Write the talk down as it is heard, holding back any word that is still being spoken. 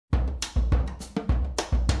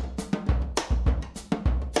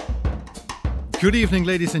Good evening,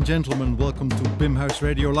 ladies and gentlemen. Welcome to Bimhuis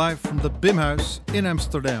Radio Live from the Bimhuis in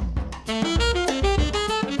Amsterdam.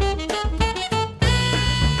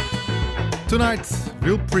 Tonight,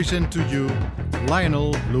 we'll present to you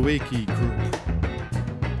Lionel Loueke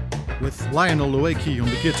Group. With Lionel Loueke on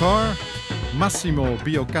the guitar, Massimo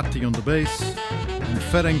Biocatti on the bass, and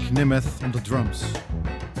Ferenc Nemeth on the drums.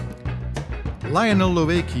 Lionel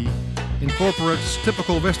Loueke incorporates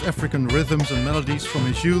typical West African rhythms and melodies from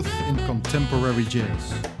his youth in contemporary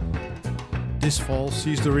jazz. This fall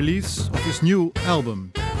sees the release of his new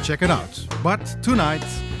album. Check it out. But tonight,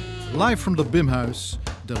 live from the Bimhuis,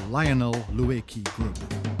 the Lionel Loueke Group.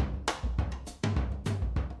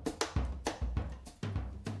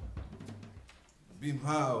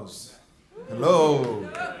 Bimhuis. Hello.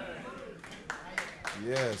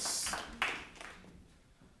 Yes.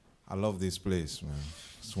 I love this place, man.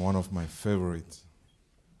 It's one of my favorites.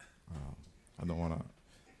 I don't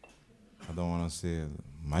wanna say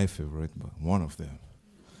my favorite, but one of them.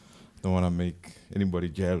 Don't wanna make anybody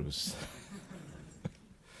jealous.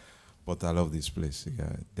 But I love this place.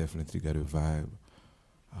 Definitely got a vibe.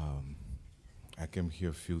 I came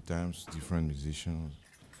here a few times, different musicians.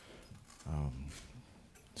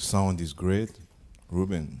 Sound is great.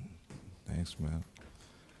 Ruben, thanks, man.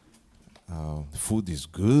 The food is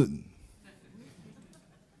good.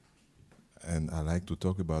 And I like to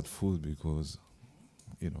talk about food because,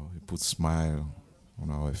 it puts smile on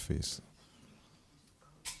our face.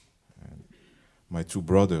 And my two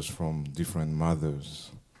brothers from different mothers.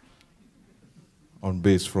 On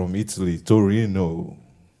bass from Italy, Torino,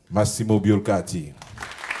 Massimo Biocatti.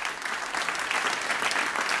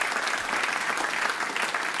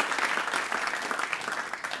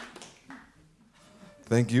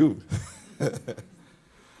 Thank you.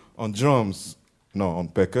 On drums, no, on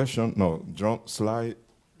percussion, no, drum, slide,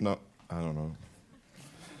 no, I don't know.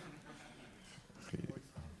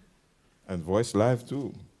 And voice live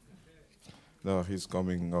too. No, he's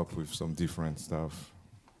coming up with some different stuff.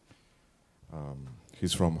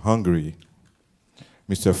 He's from Hungary,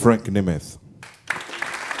 Mr. Ferenc Nemeth.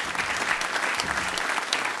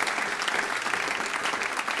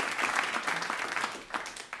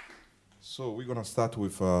 So we're gonna start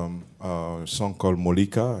with a song called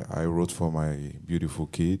Molika. I wrote for my beautiful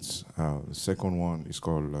kids. The second one is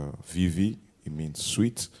called Vivi. It means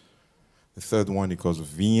sweet. The third one is called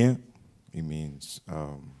Vinha. It means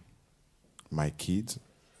my kid.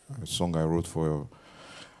 A song I wrote for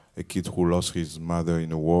a kid who lost his mother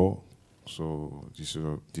in a war. So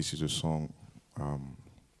this is a song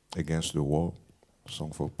against the war, a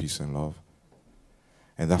song for peace and love.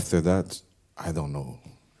 And after that, I don't know.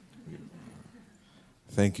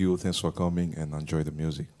 Thank you, thanks for coming, and enjoy the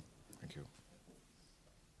music. Thank you.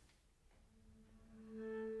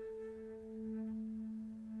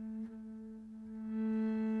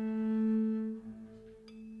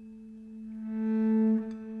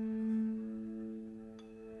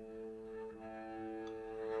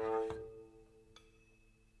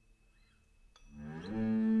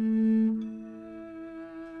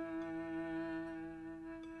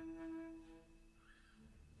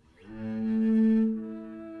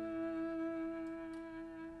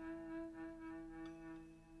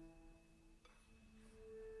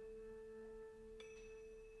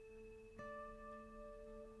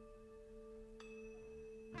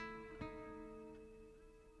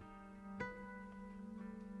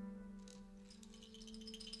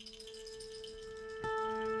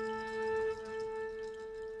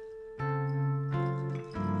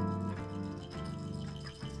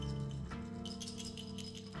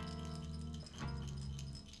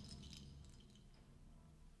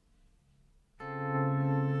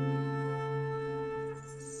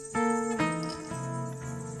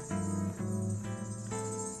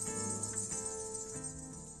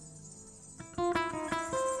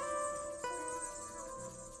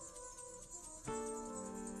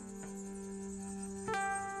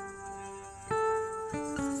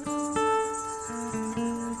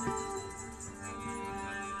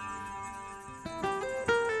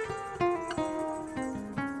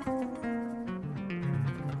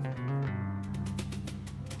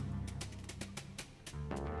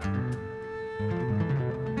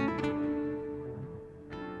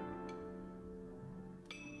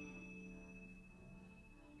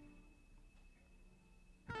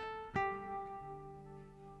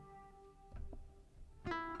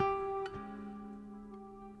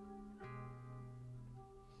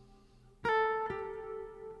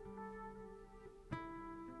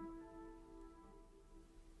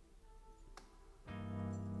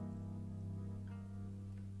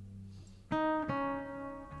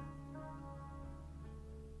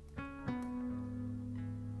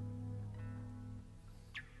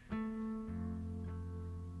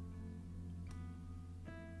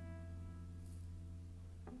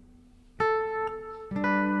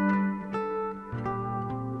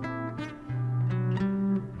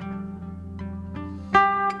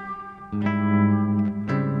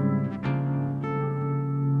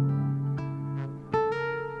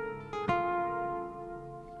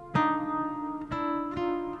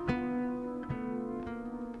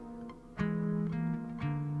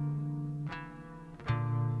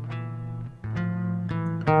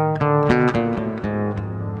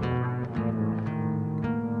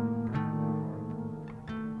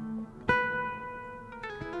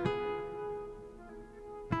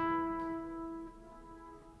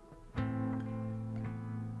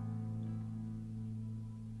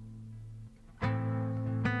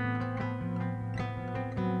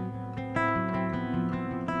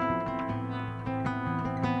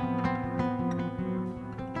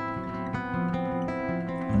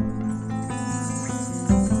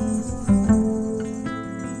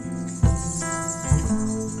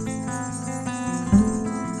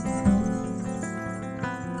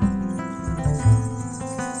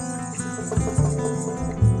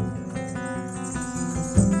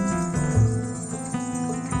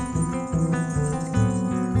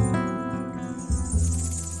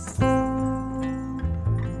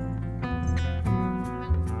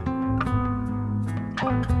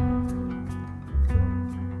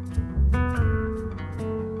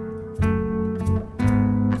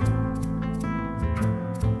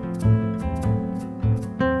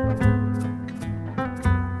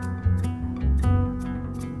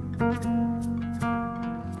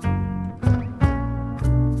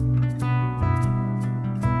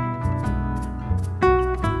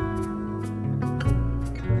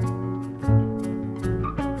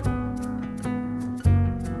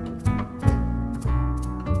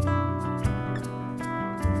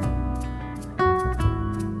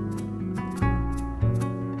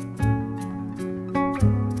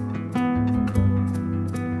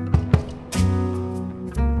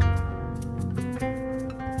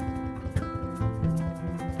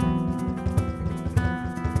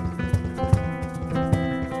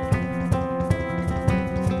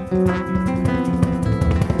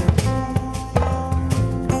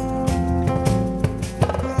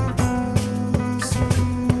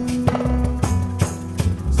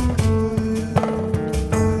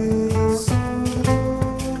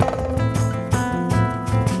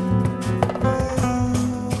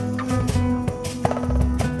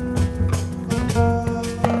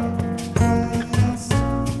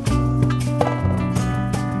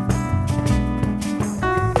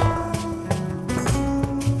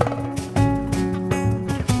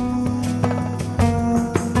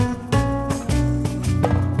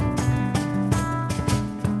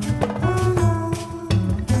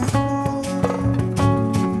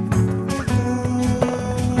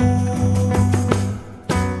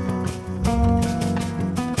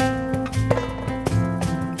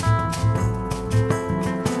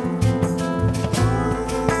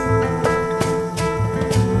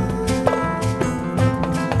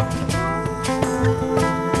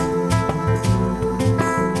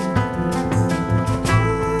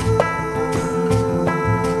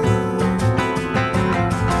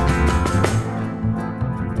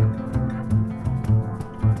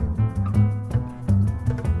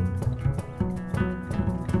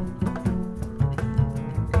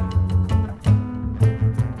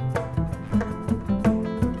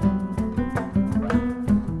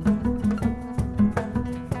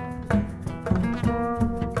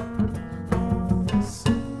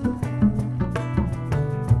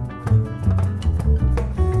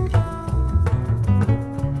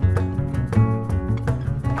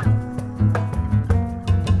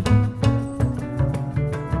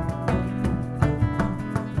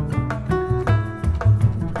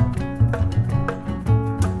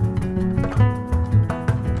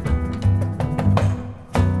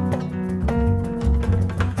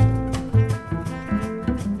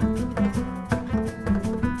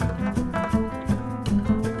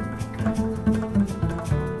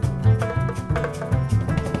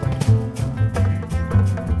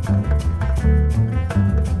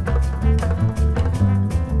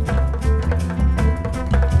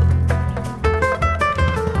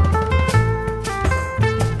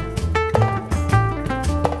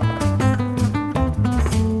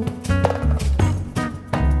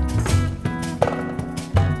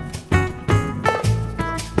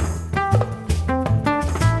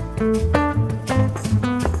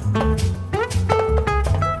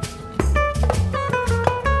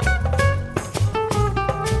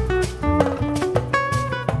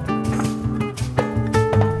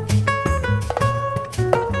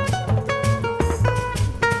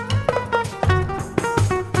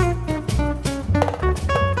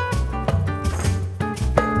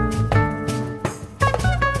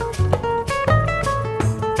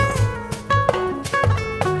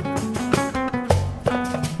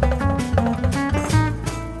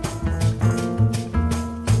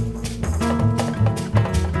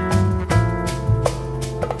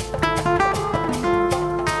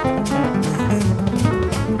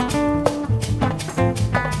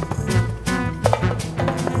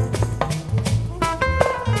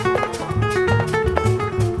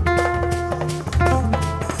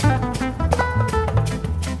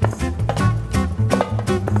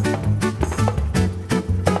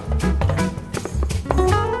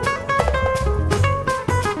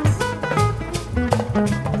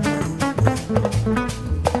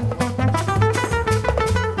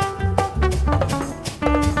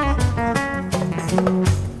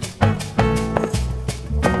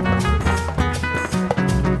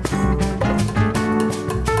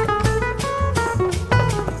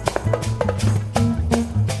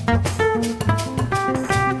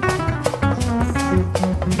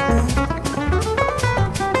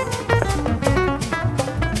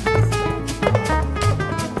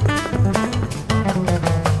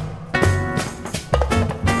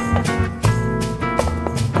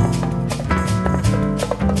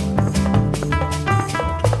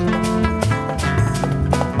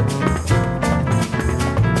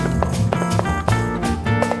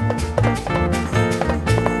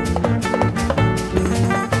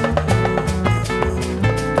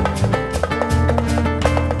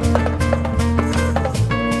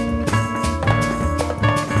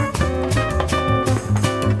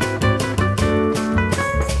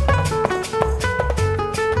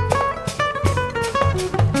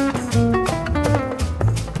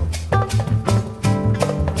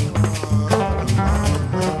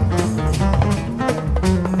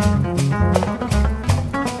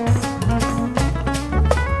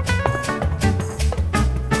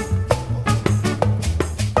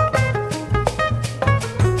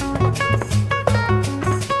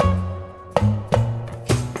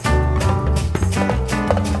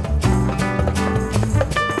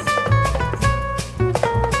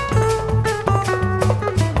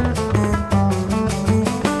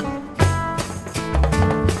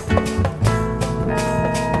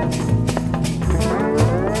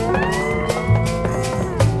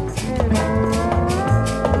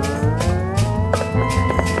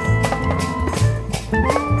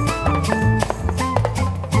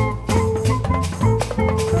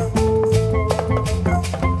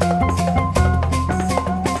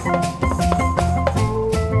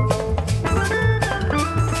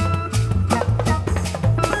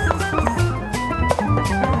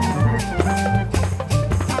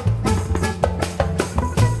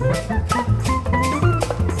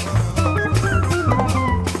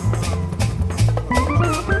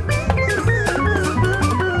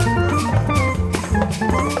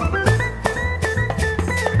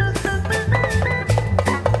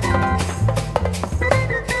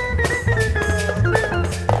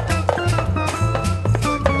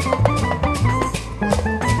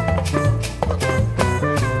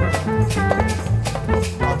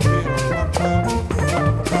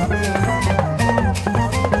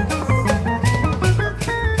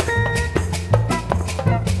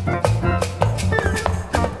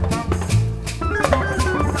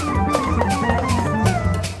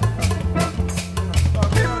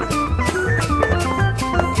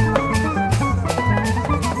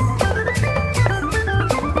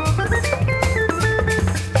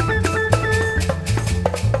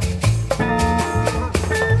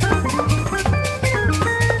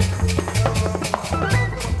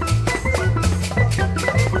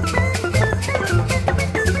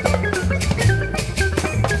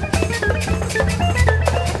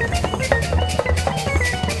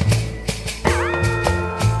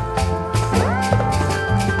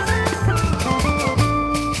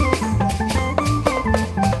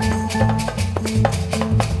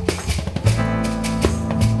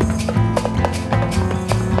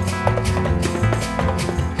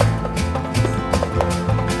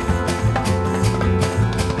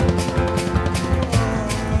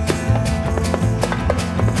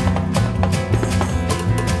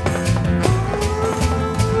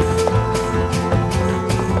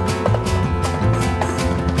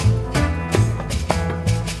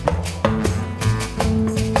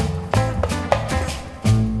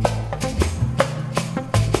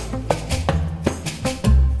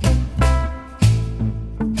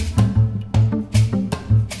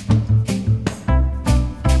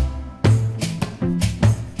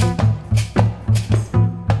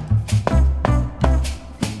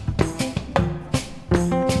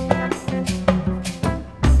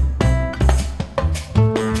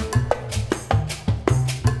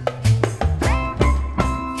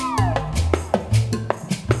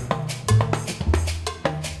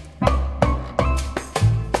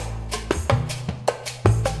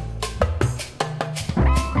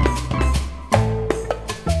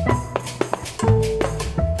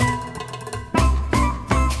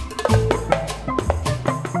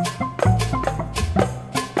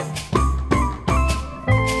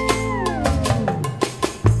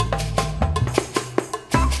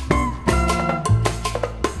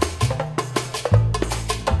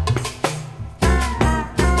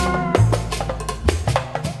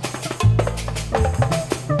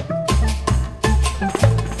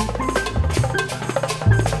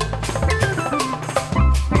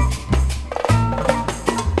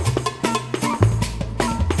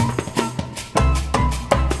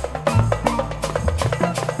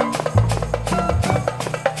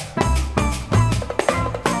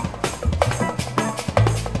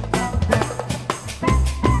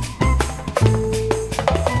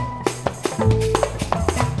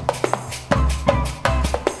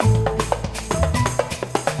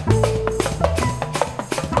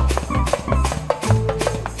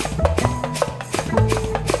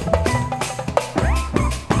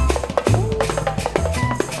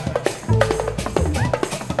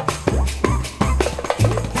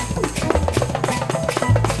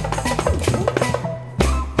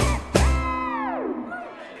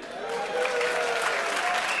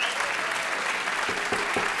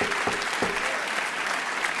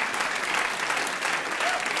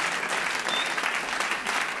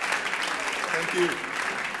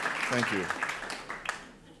 Thank you.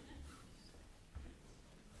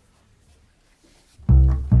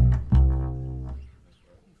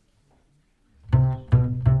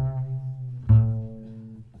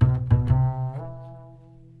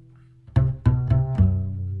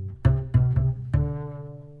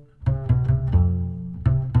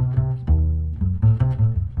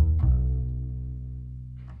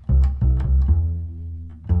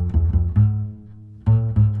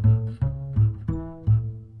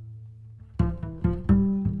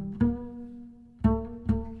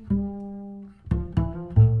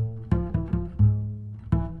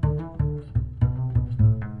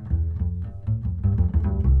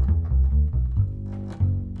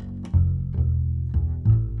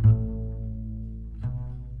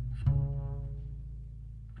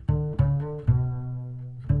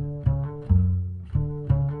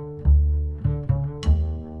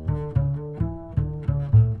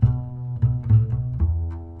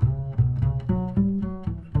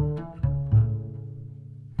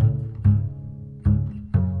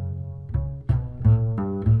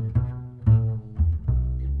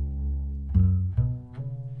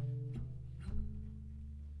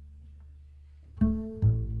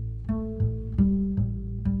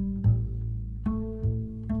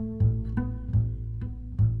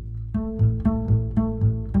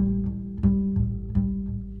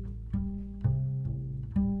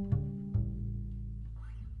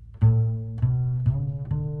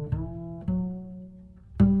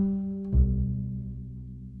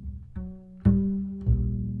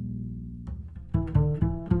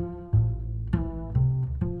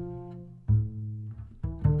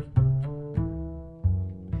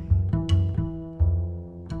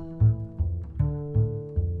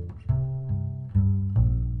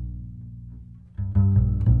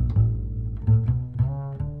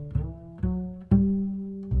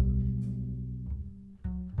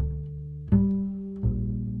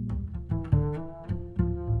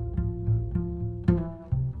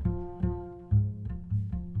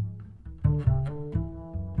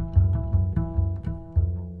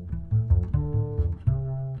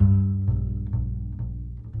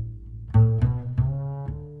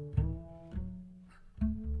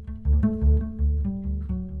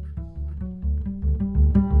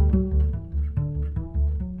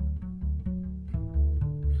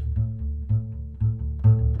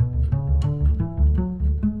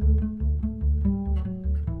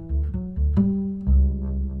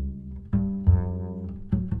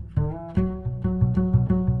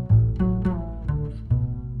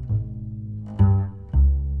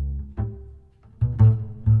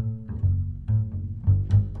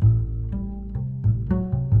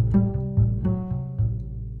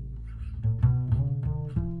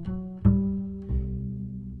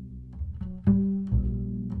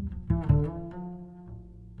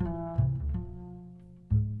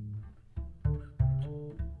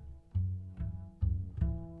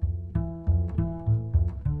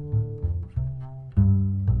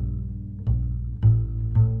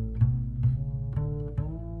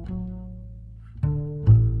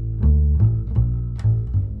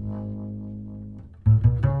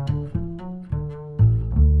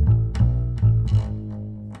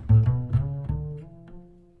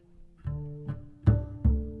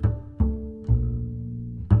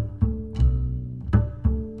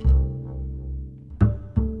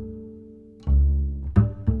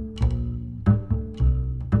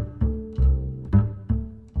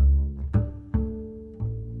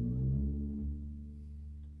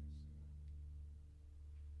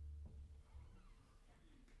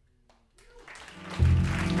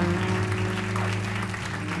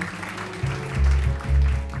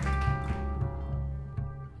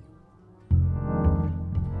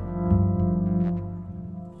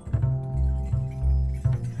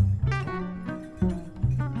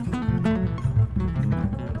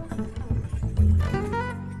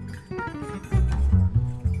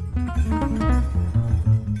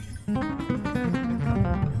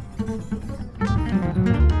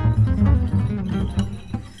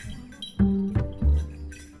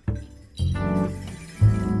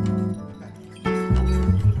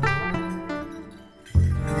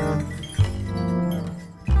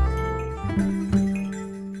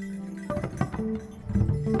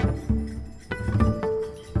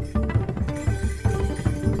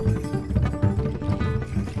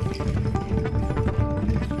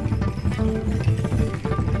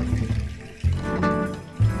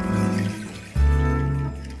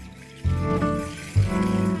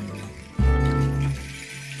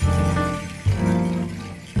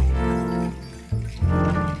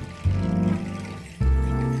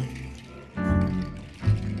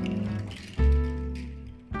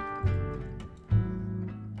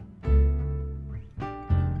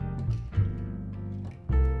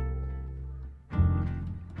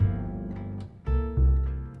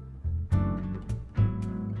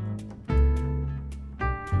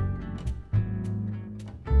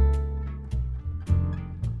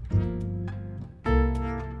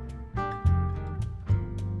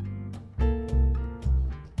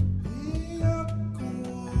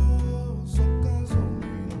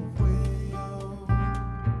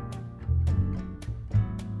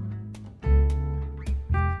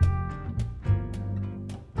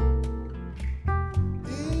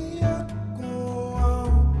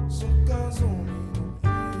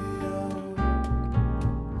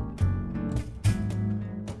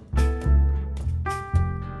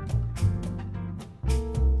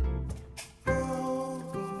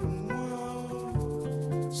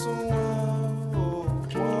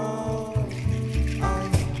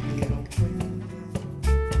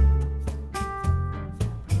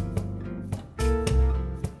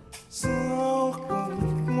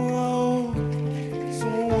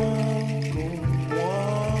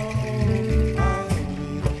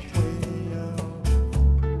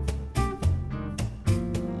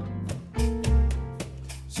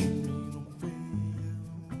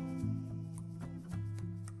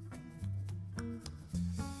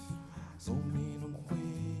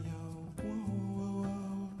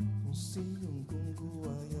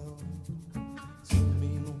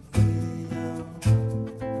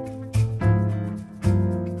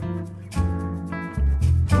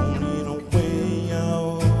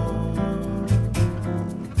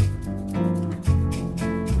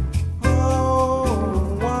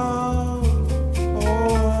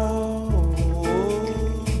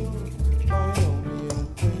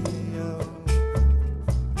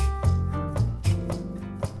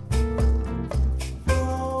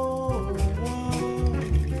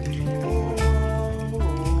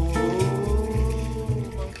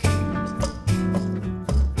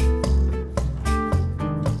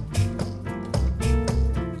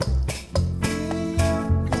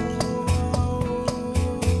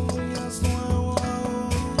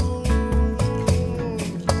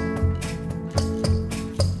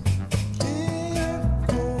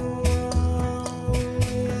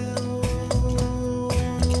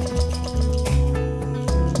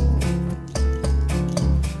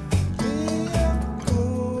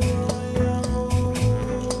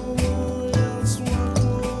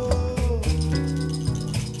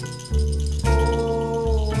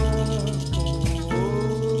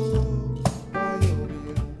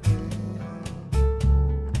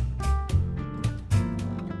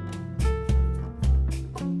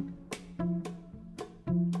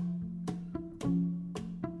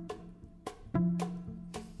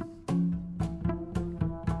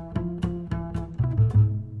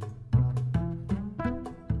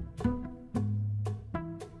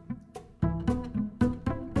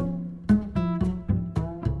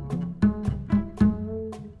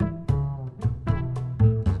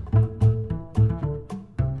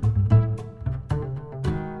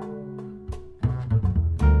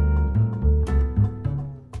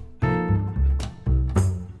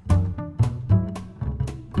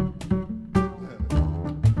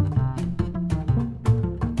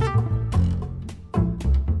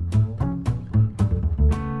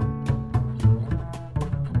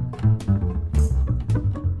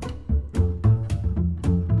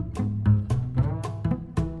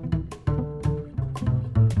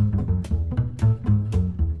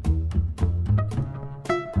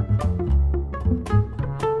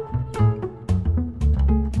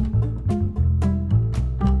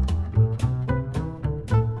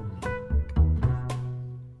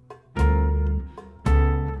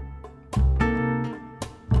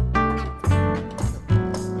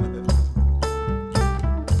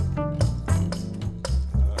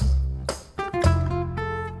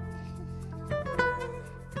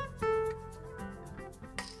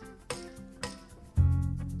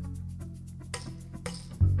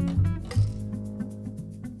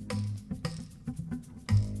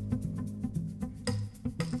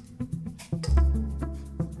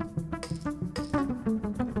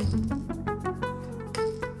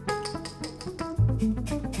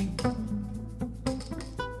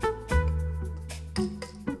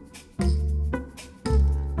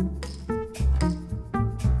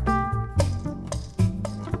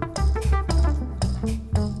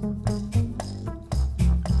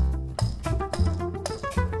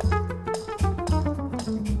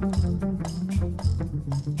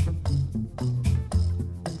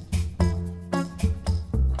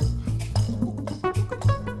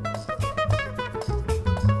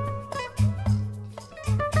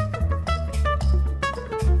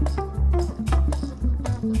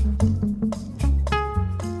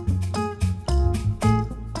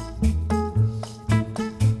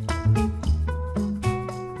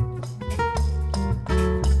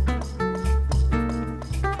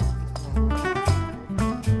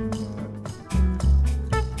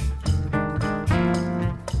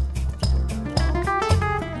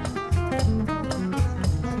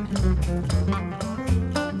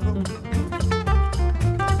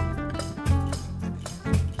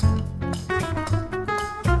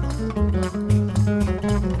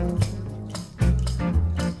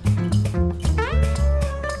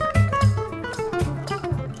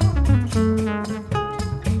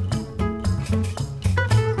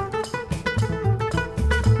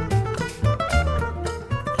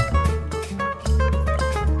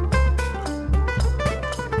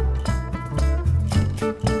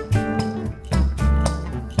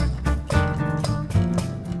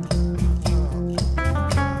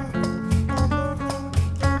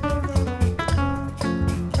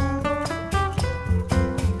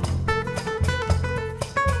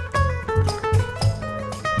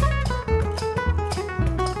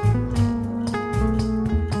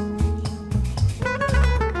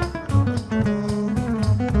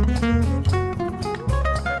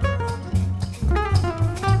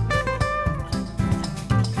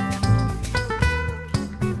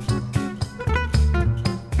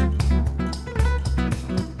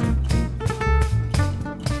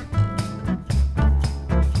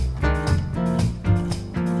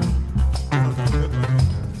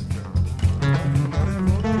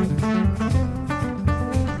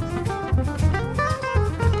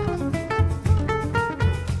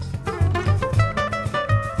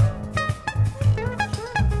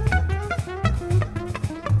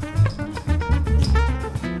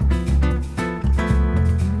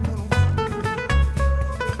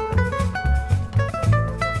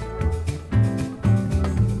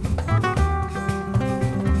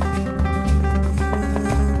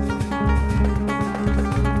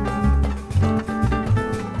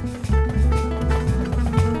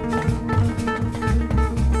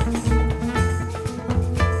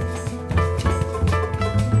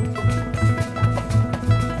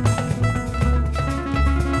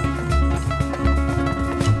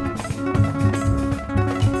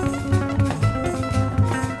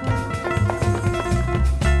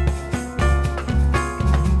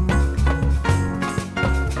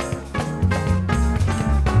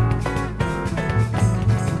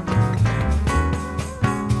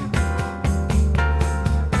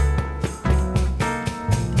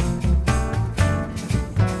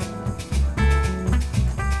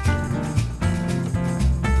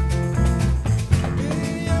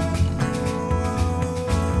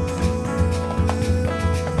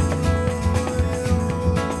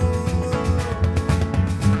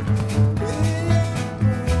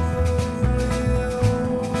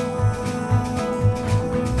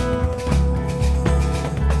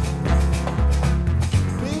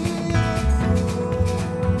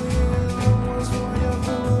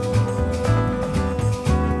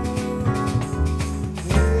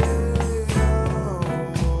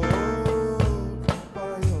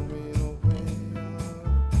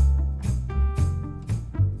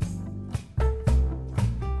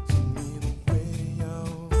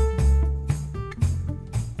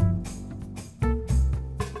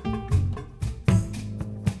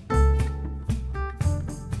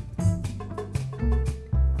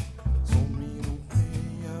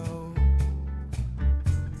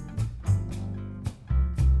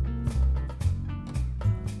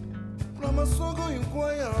 Yamasogo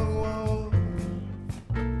yukwaya wao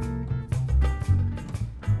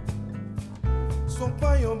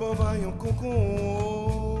Sopa yo baba yo koko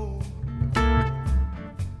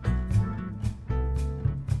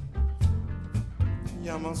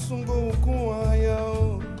Yamasogo yukwaya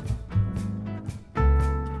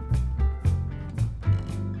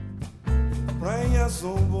Raya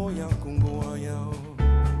sobo ya kungo ayao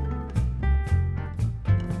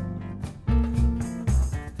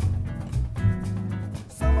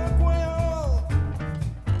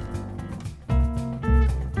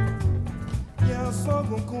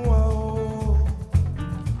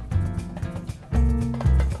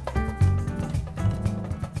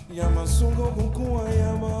Yamasungo kukua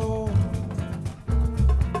yamao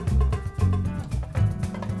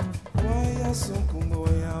Waya sokungo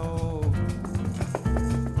yao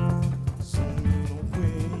Sumino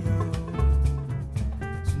kwe yao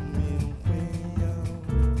Sumino kwe yao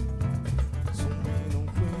Sumino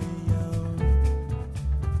kwe yao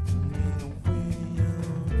Sumino kwe yao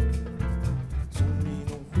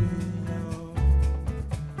Sumino kwe yao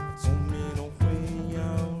Sumino kwe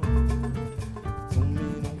yao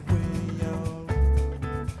Sumino kwe yao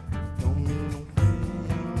Sumino kwe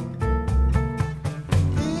yao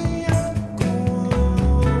Iyako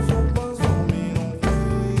sopa sumino kwe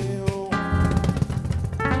yao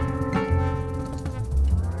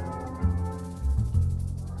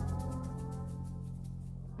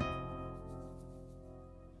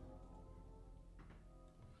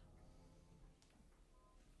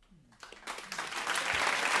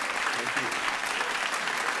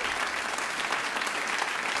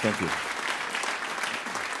Thank you.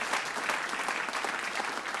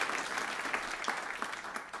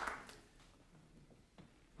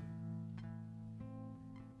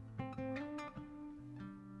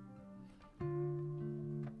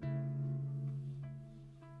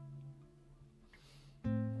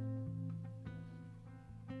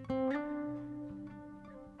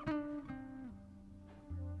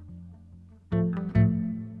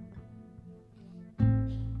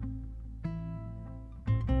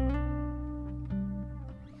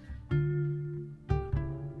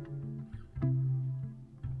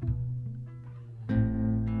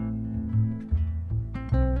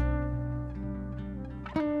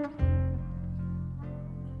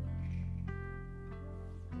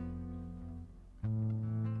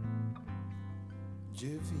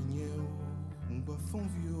 Jevinho, bafão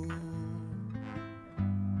viu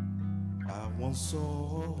Awan só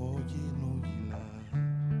no ila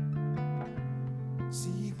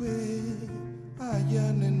Sigwe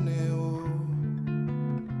aya neneo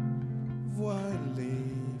Voile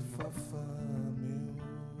fafa meu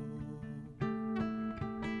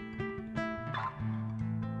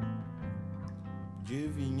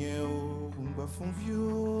Jevinho, bafão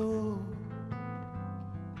viu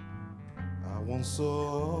Awan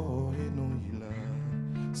so no ila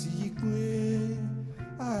Sigwe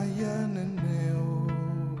aya neneo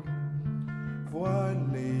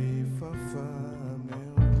Voile fafa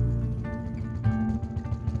meu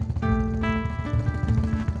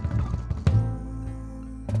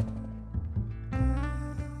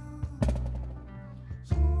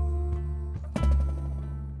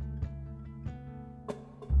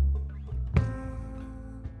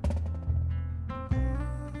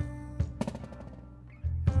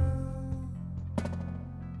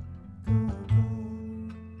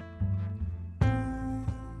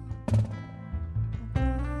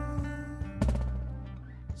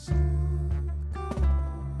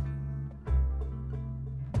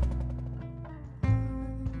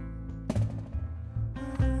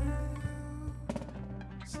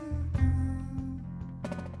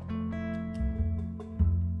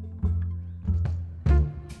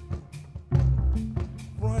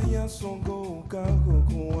Raya songo kago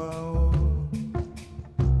kuao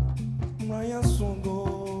Raya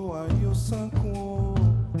songo ayo sanko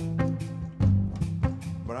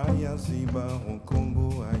Braya ziba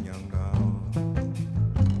Kongo ayangao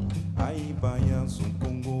Aibaya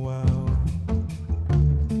Kongo ao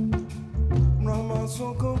Rama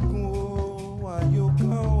songo kuo ayo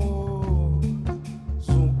kao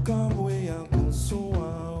Sukabwe ya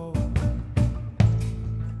kusuao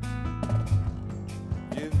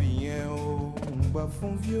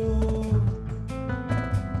Bafon vieux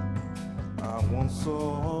Awan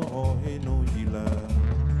so no yila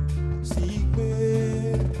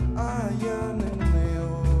Sigbe aya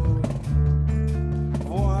neneo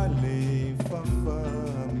Voile fafa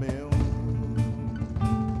meu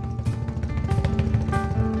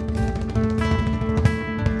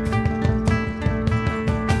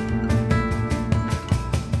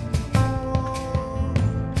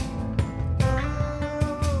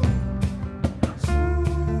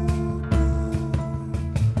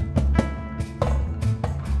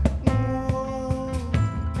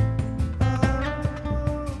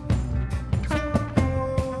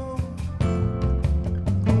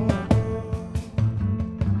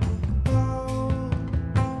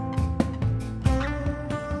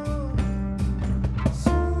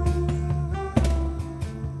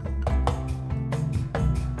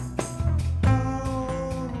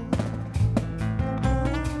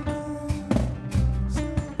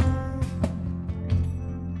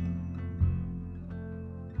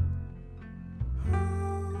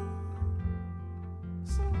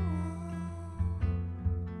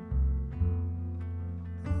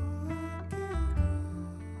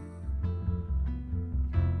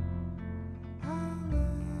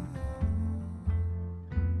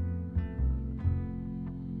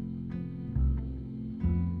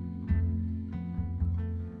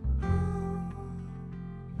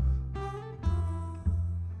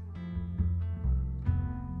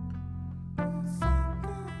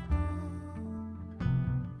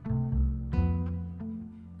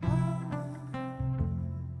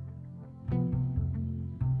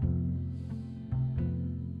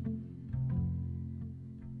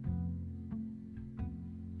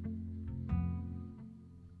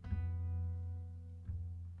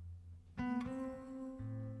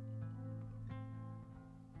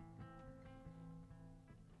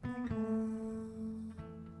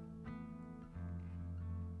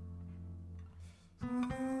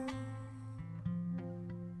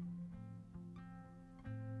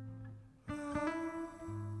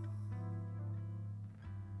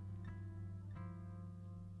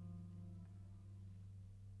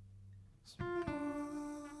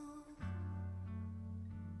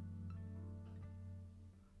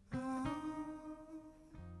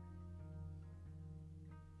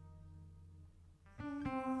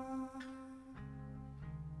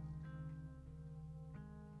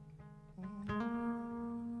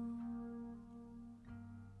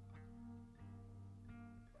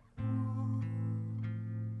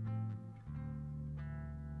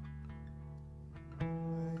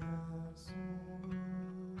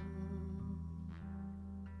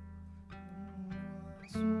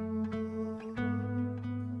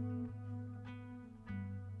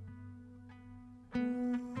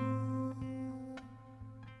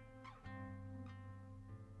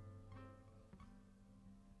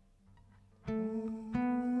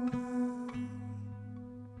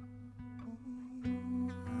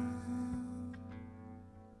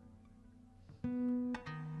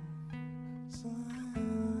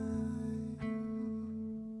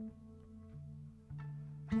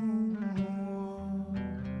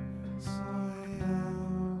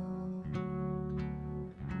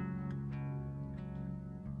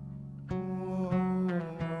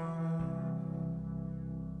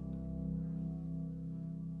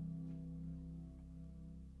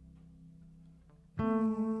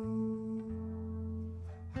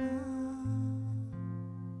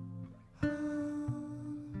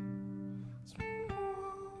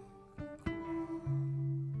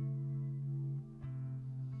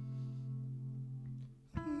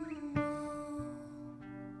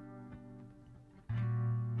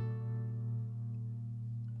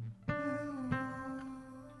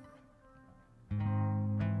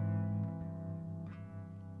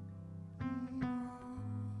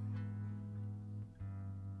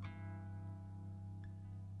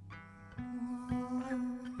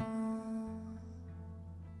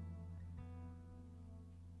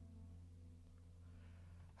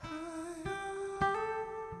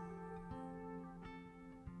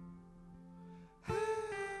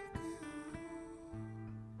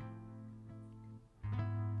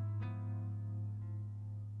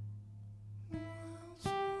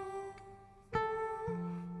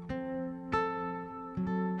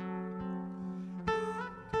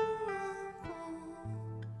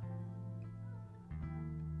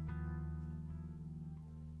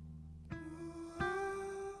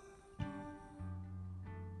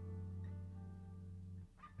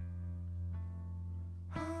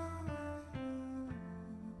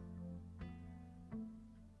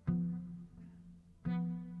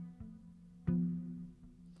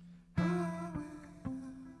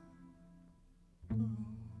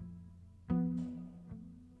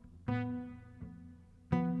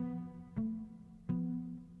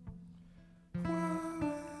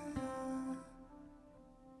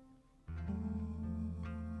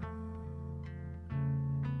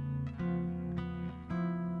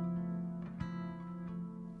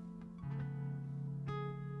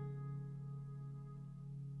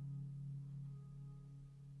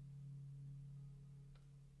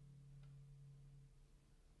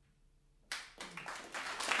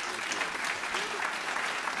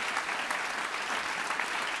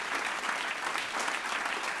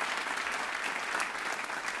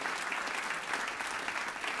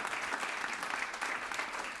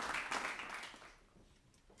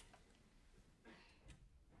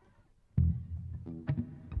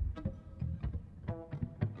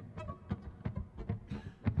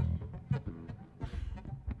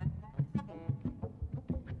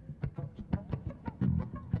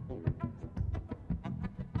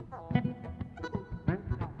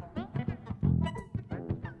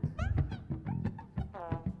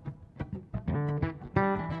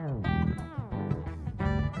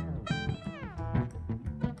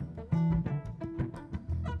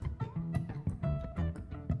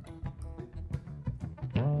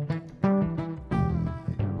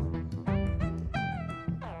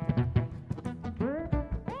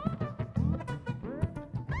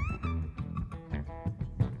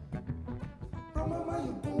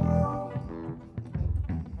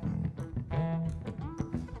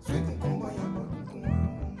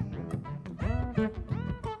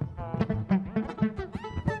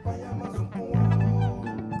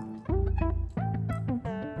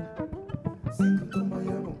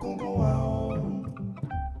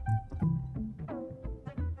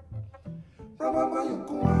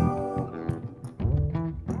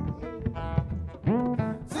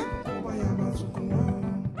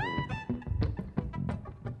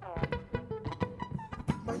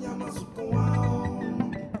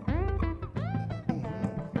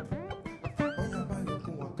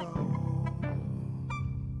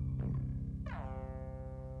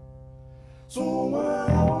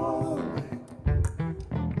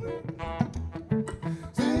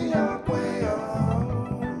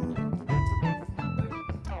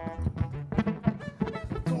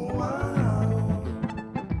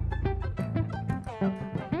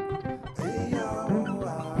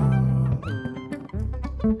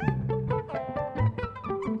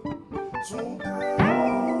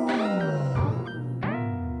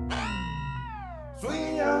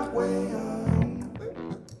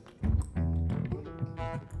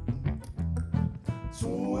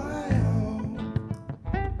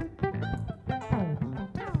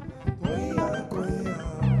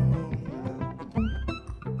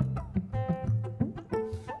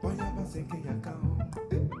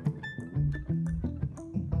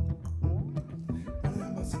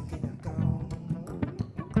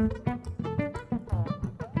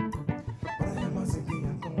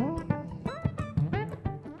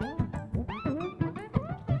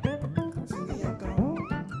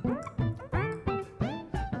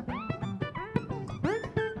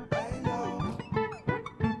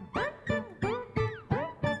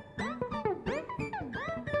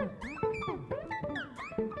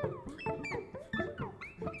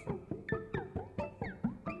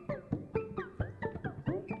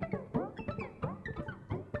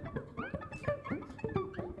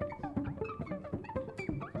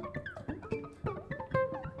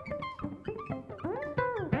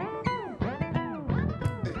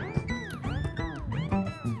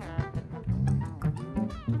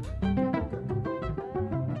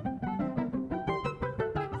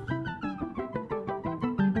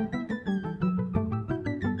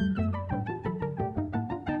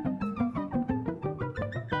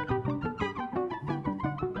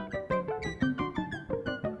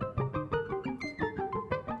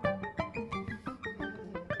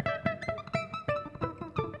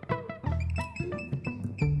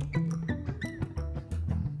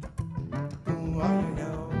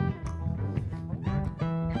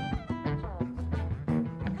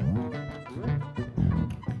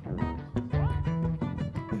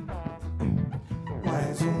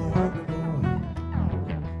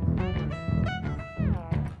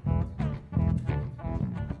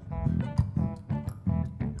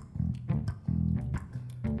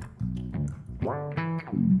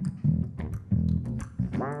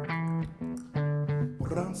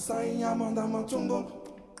Sai yamanda machungo,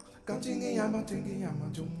 kanchingi yama tingi yama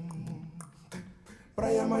chung.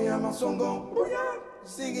 Prayama yama songo,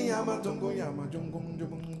 sigi yama tungo yama jungum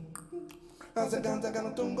jung. Asaganta kana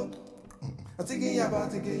tungo, asigi yaba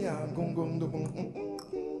tigi yam gungum dum.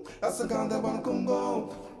 Asaganta ban kungo,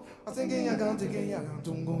 asigi yagan tigi yam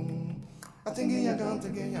tungum. Asigi yagan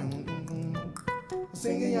tigi yam gungum.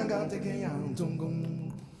 Asigi yagan tigi yam tungum.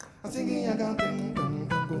 Asigi yagan tigi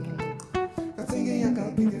yam gungum. Singing, I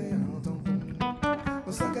can't think of it.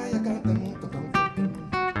 Osaka, I can't think of it.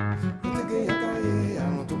 I can't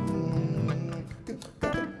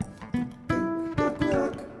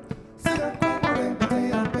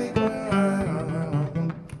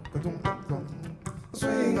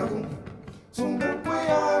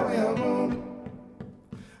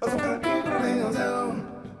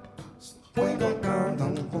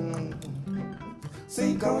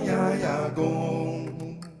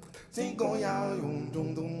Cinco ya yung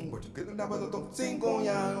dung dung, what you get a double dog. Cinco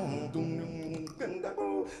ya yung dung dung, can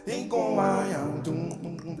double. Cinco ya dung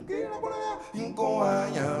dung, cinco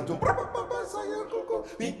ya dung. Papa saya kuku.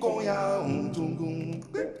 Cinco ya dung dung,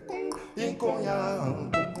 cinco ya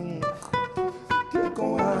dung.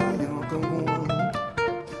 Cinco ya dung,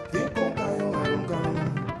 cinco ya dung.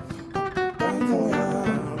 Cinco ya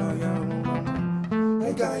dung,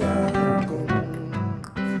 ay kaya dung.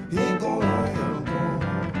 Cinco ya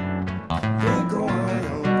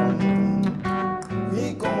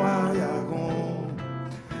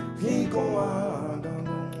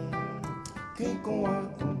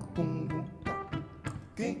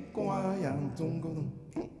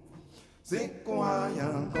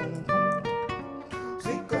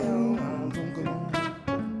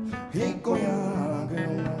Hiko ya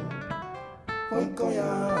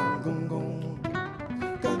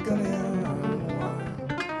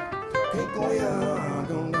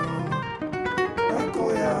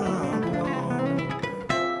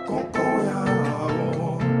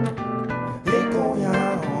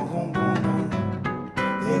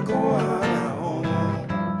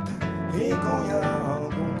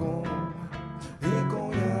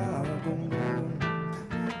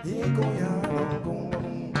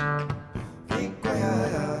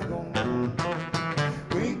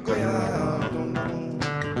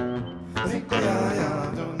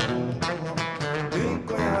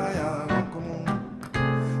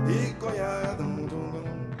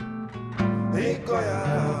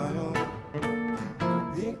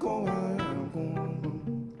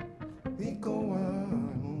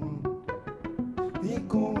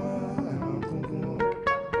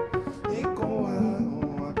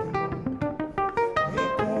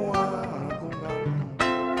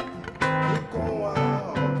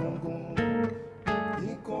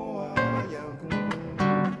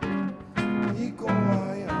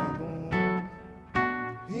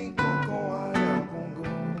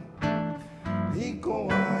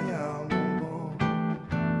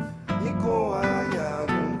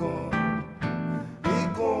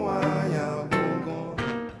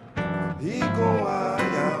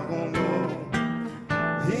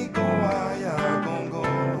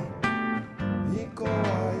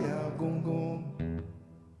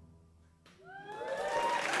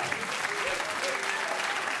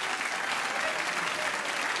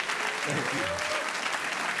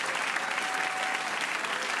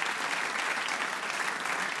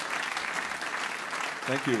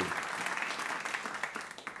Thank you.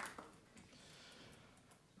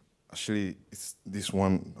 Actually, it's this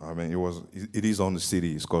one, I mean, it is on the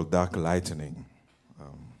CD. It's called Dark Lightning.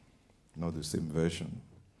 Not the same version.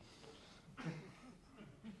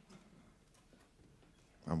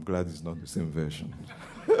 I'm glad it's not the same version.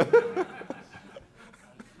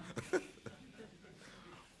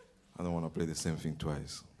 I don't want to play the same thing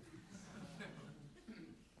twice.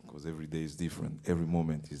 Because every day is different. Every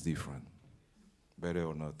moment is different. Better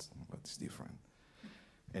or not, but it's different.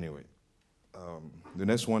 Anyway, the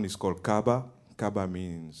next one is called Kaba. Kaba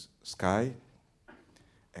means sky.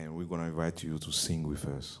 And we're going to invite you to sing with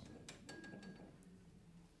us.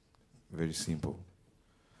 Very simple.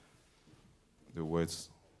 The words,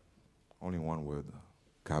 only one word,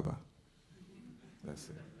 Kaba. That's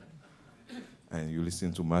it. And you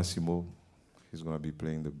listen to Massimo, he's going to be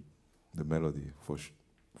playing the melody,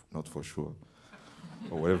 not for sure,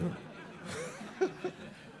 or whatever.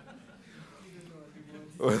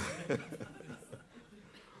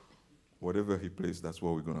 Whatever he plays, that's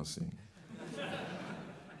what we're going to sing.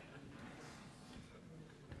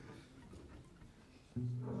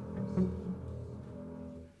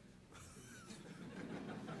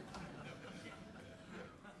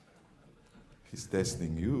 He's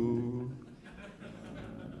testing you.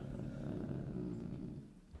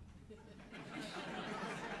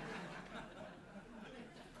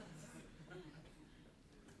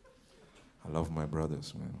 I love my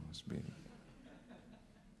brothers, man. It's been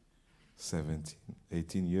 17,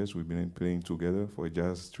 18 years we've been playing together for a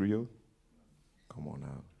jazz trio. Come on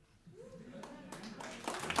now.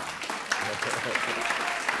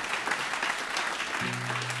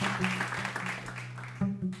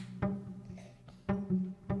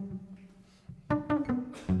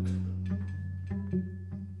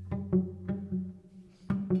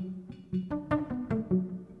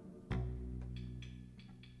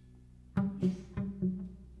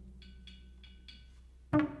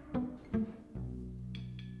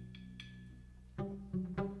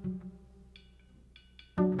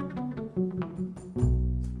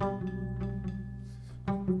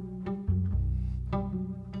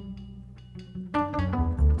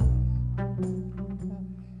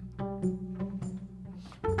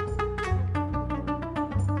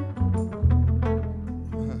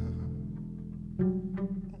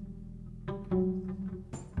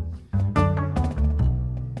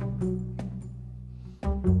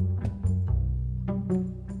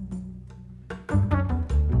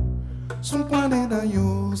 Sumpane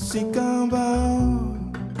yo sikamba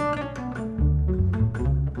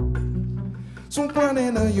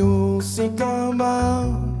Sumpane yo sikamba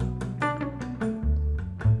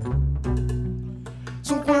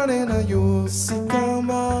Sumpane yo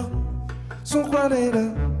sikamba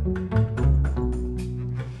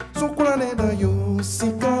Sumpane yo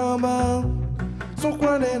sikamba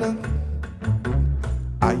Sumpane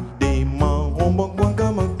ai de man romba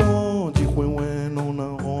kwanga maton di kwen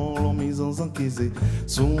na quiser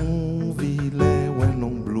som vile when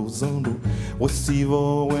on blusando o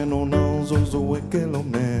sivo when on zozo que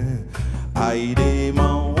Aide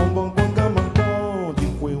man bon kamaton di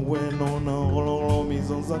kwe non non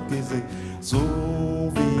maison ça que c'est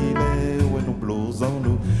souvile when no blows on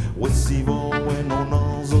nous we si bon when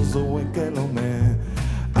non zozo we que no man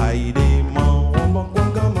Aide man bon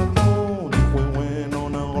kamaton di kwe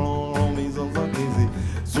non maison ça que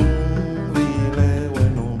c'est souvile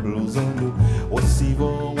when no blows on nous we si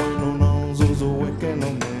bon when non zozo we que no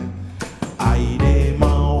man Aide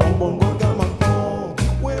man bon kamaton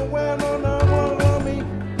we no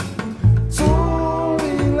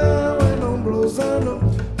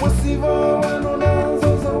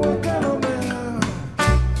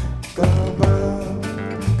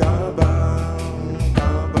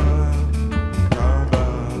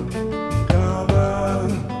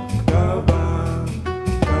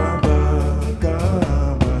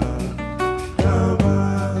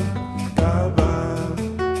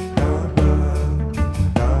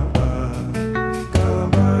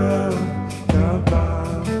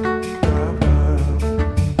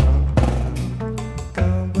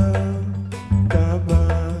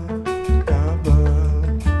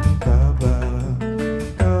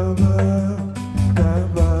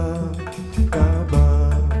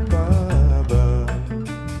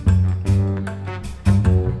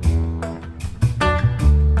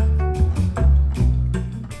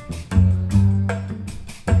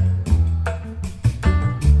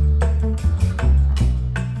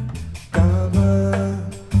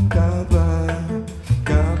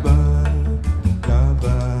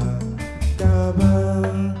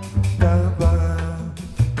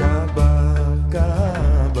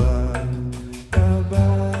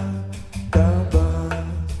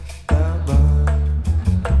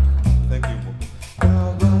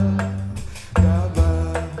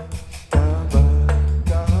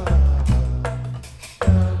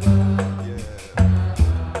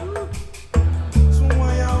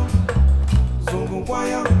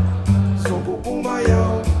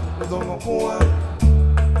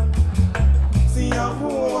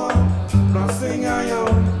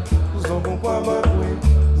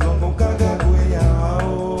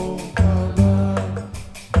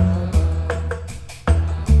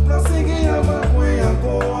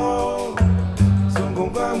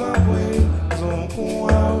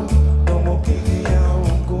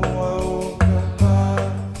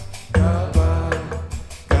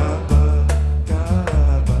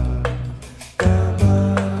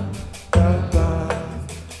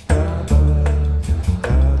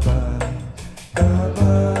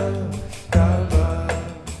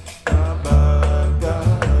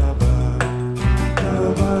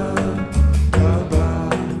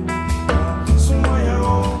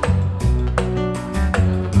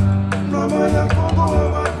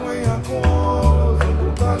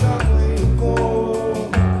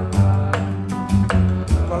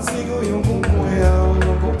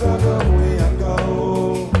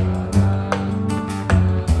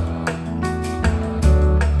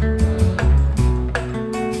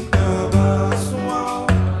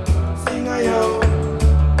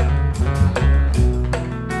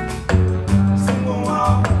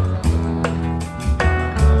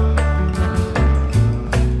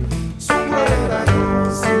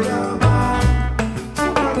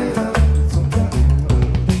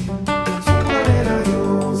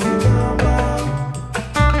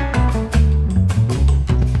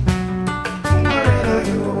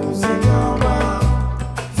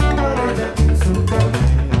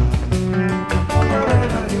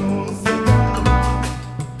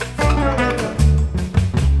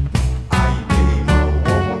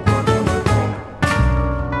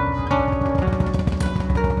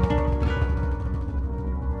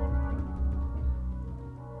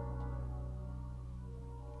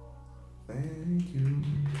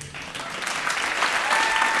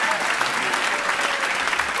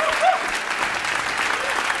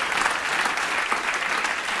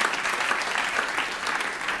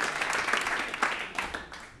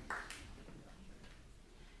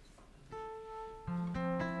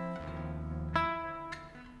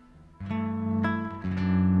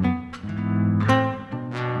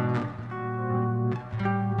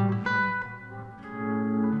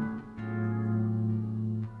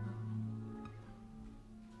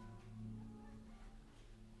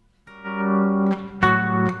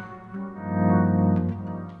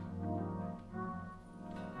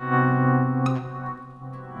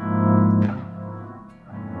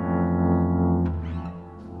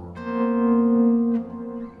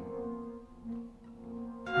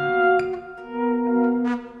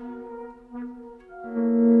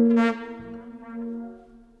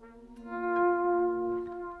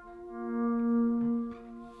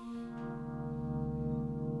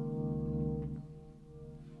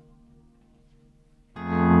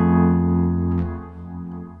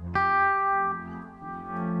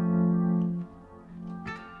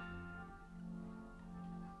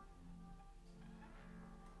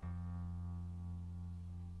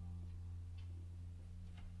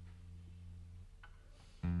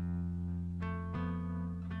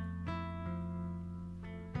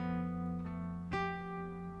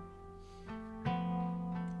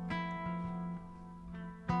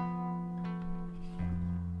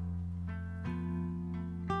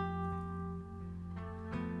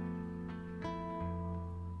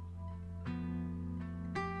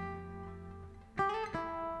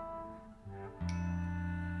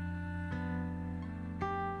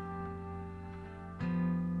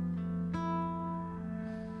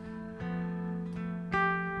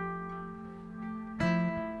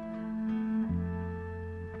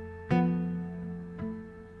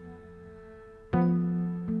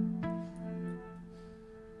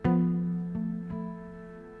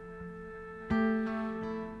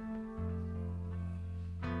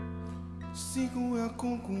Siku ya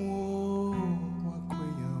kunkuo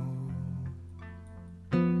wakweyao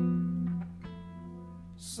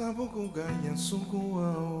Sabuku ganya suku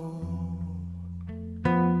wao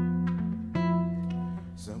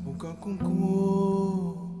Sabuka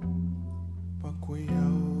kunkuo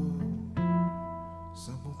pakweyao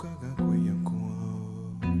Sabuka gakweya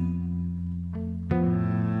kuao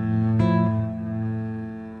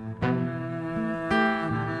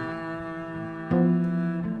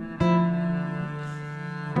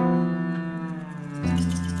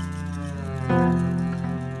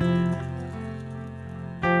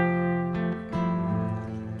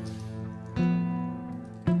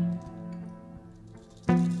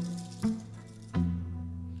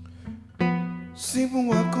Sibu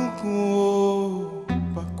wakuku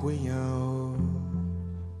pakweyao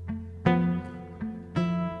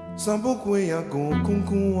Sambo kweya go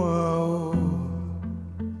kunkuao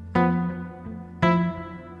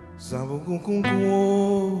Sambo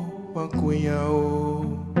kunkuo pakweyao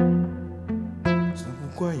Sambo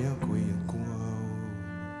kwaya kweya kuao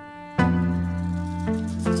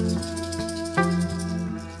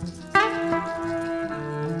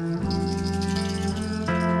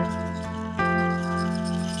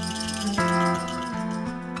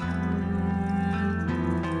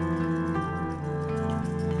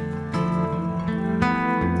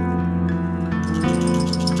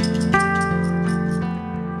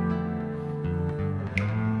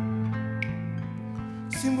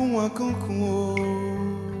Simbu wakuku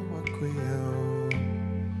wakweyao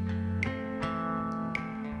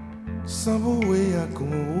Sambo weya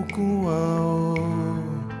kukuao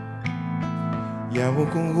Yabu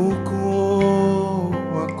kunguku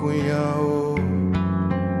wakweyao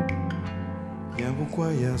Yabu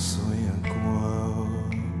kwaya soya kuao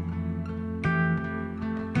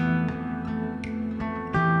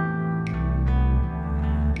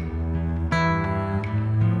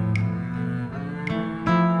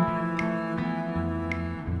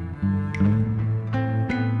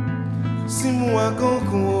Simu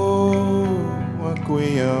wakuku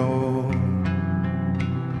wakweyao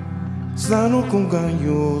Sano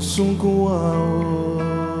kunganyo sunkuao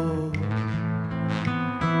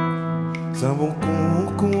Sambo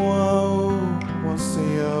kunkuao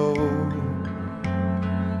waseyao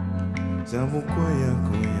Sambo kwaya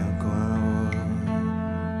kwaya kwao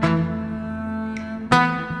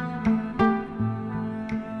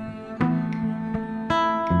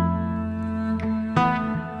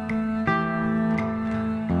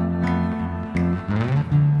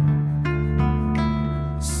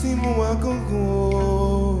Simu wakuku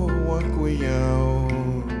wakweyao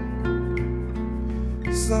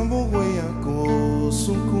Sambo weyako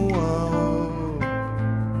sunkuao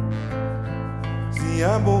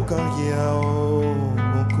Ziabo karyao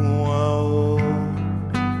okuao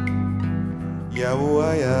Yabu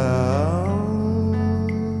ayao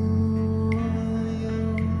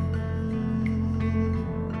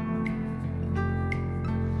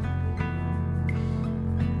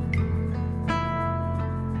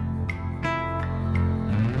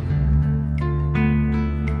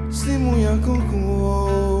Simu ya kukuo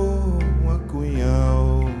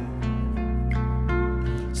wakweyao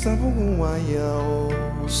Sabu wayao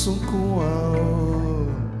sunkuao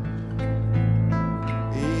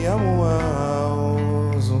Yabu wao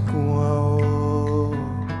zonkuao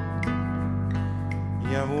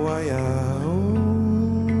Yabu ayao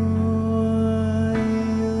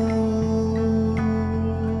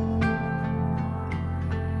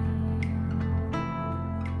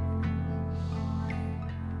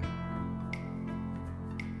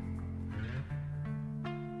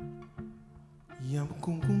Yabu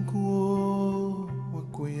kunkuo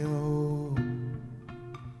wakweyao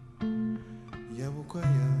Yabu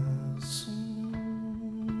kwaya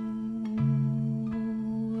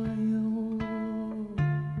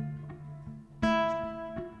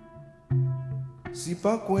Si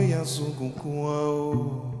pa kwaya sunkuao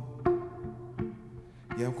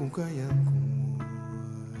Yabu kunkaya kuao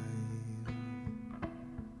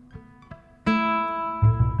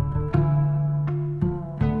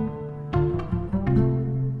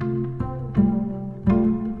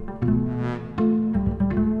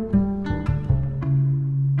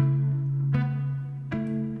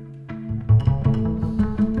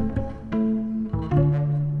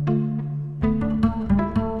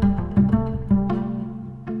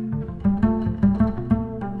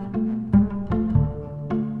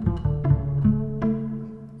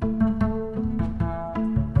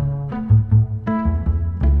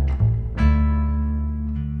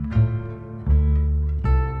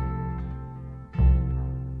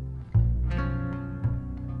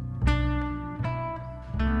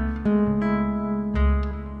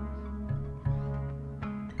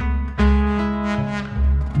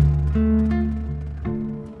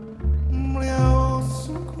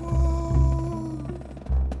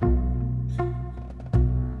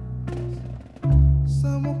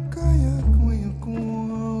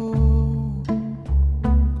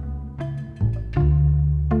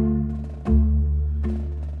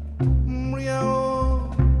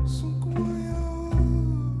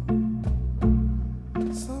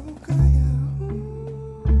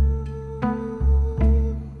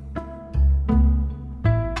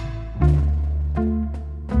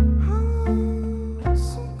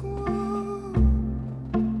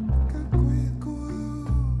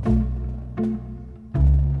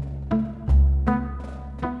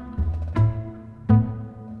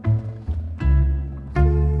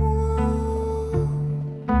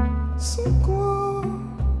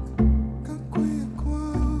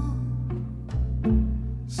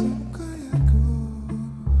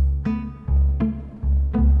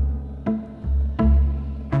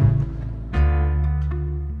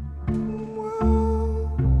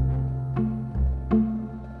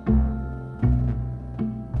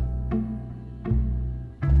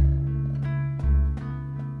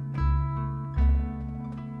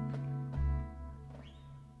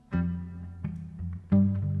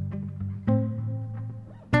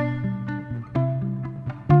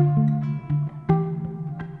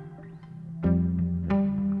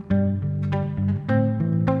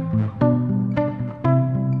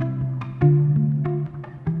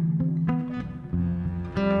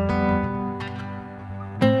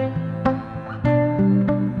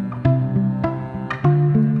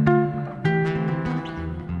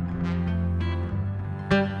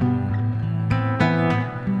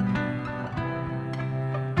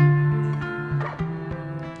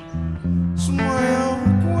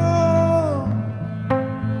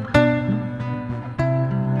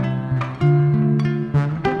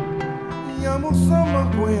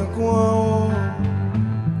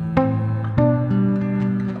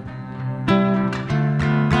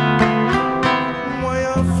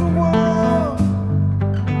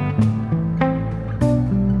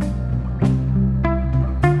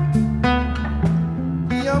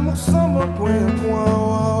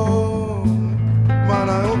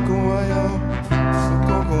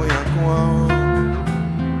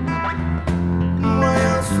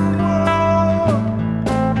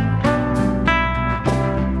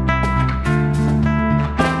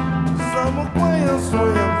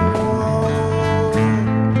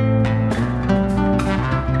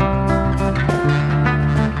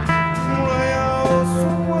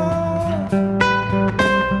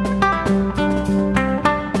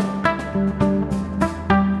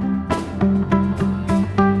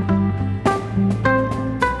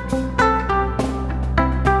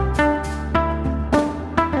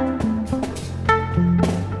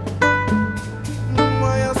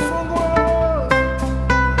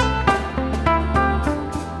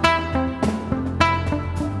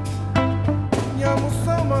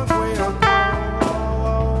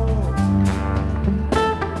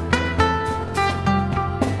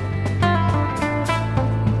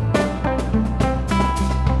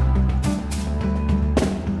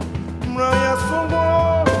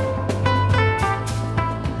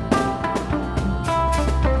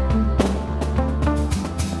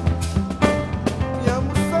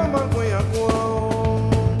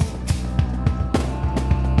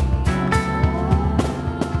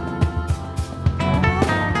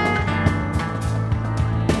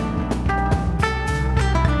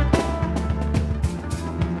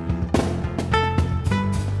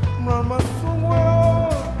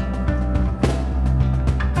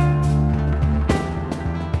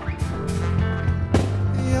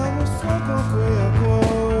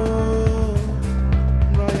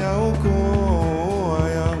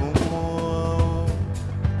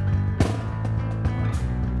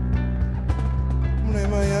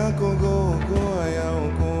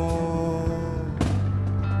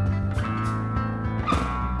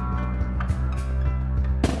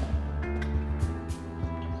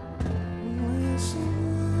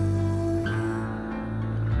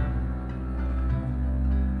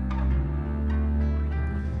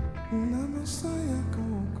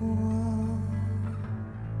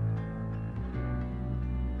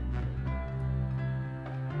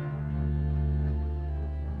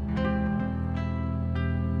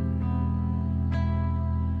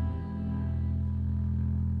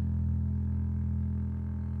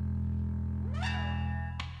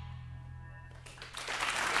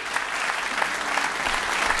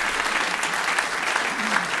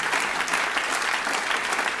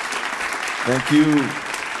Thank you.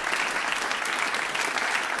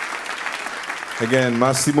 Again,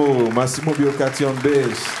 Massimo Biocati on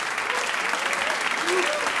bass.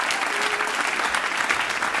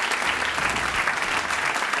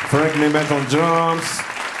 Frank Nemeth on drums.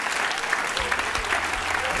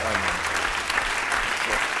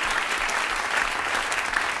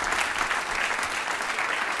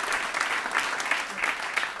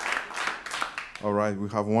 All right, we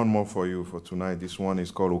have one more for you for tonight. This one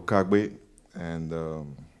is called Okagbe, and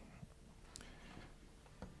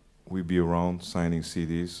we'll be around signing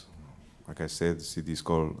CDs. Like I said, the CD is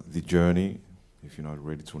called The Journey. If you're not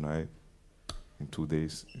ready tonight, in 2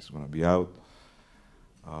 days, it's gonna be out.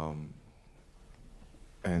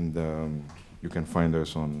 You can find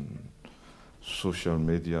us on social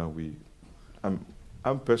media.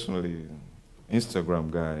 I'm personally Instagram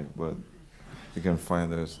guy, but You can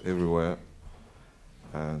find us everywhere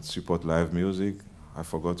and support live music. I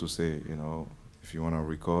forgot to say, you know, if you want to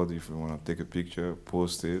record, if you want to take a picture,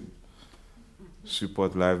 post it.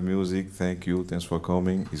 Support live music. Thank you. Thanks for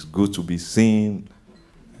coming. It's good to be seen,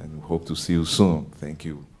 and we hope to see you soon. Thank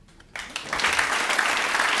you.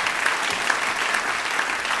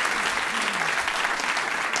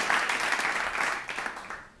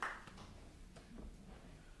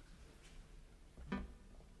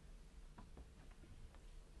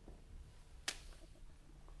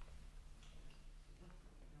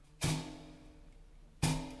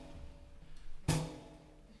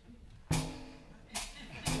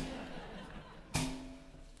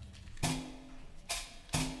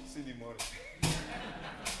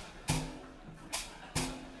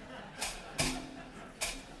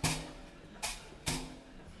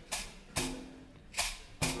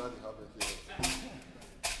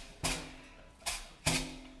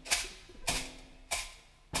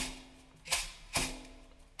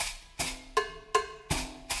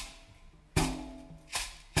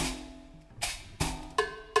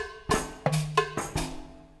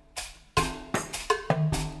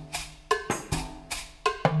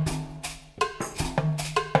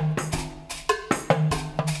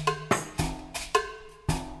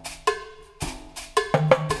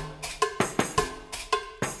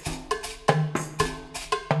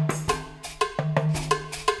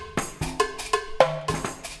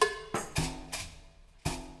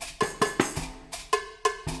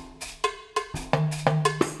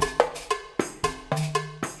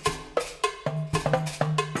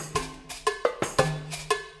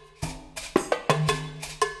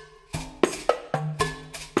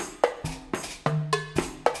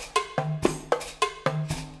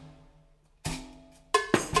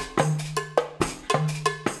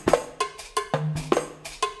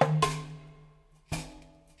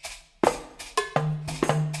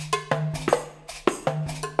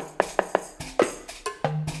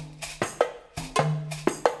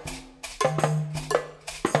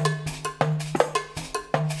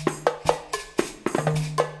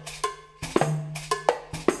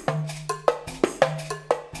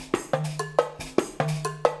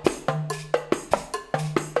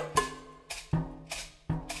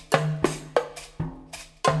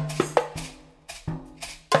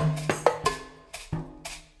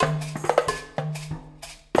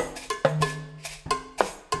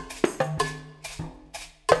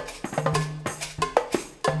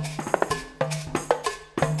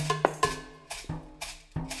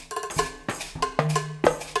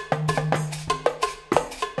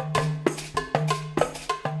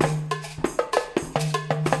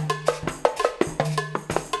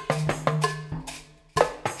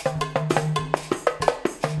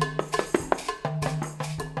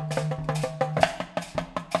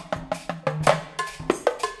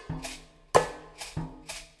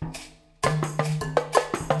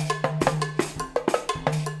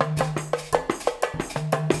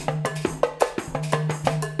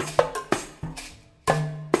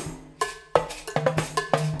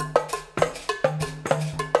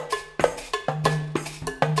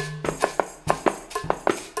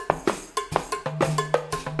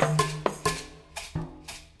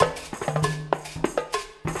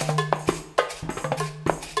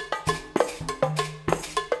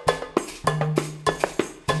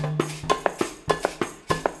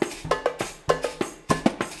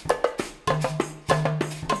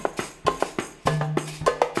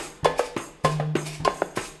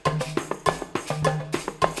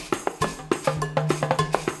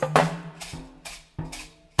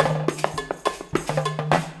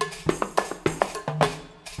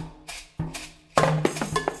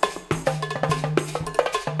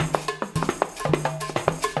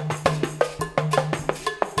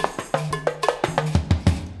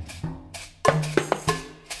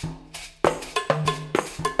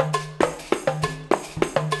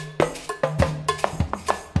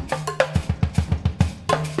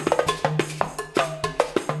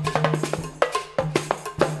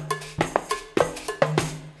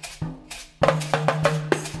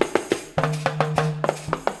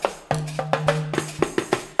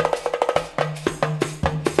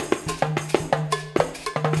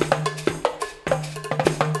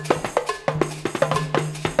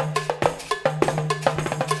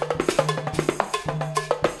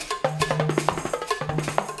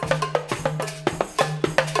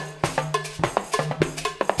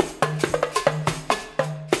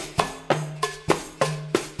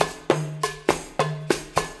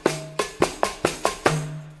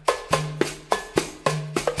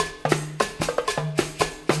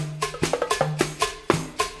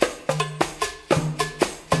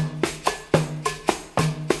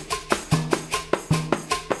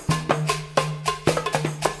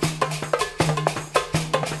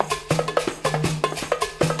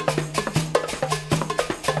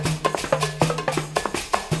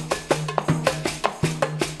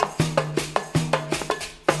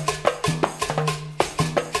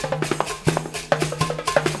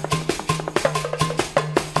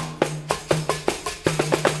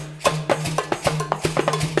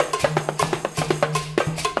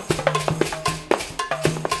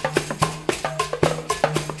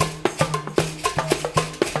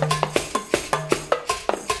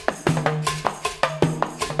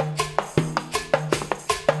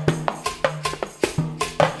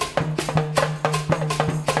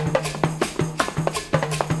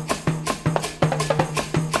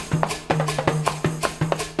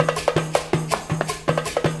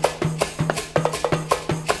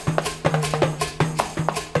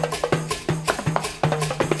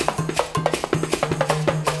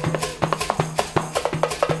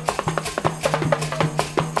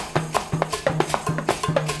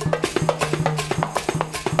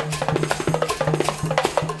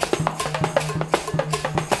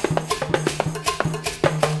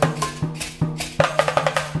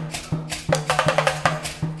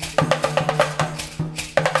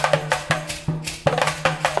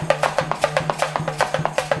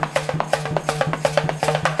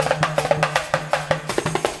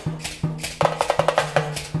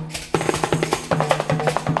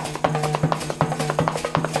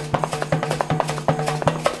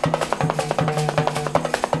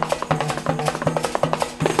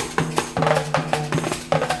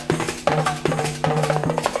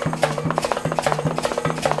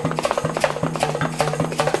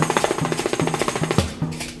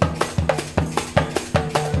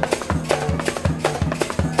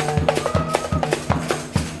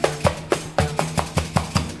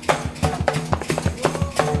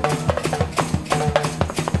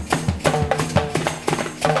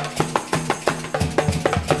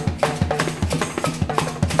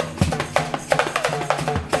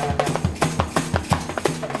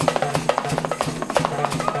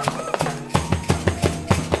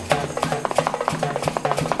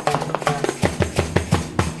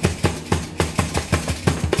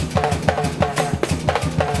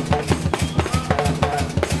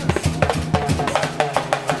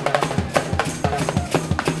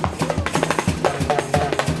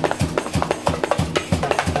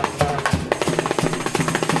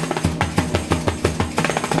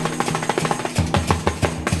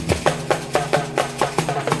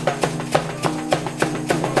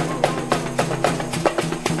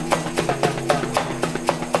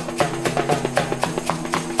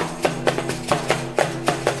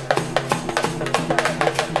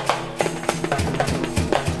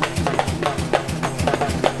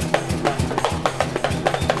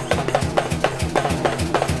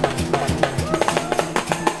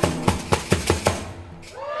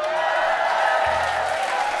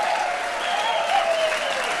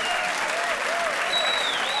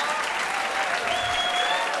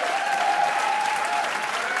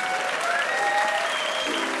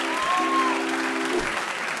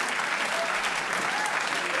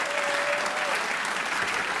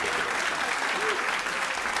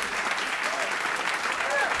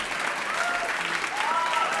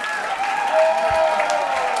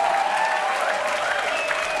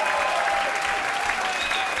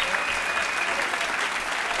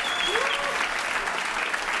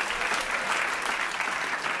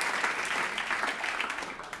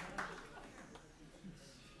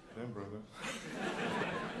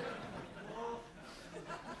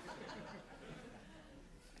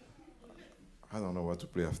 what to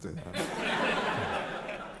play after that.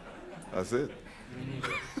 That's it.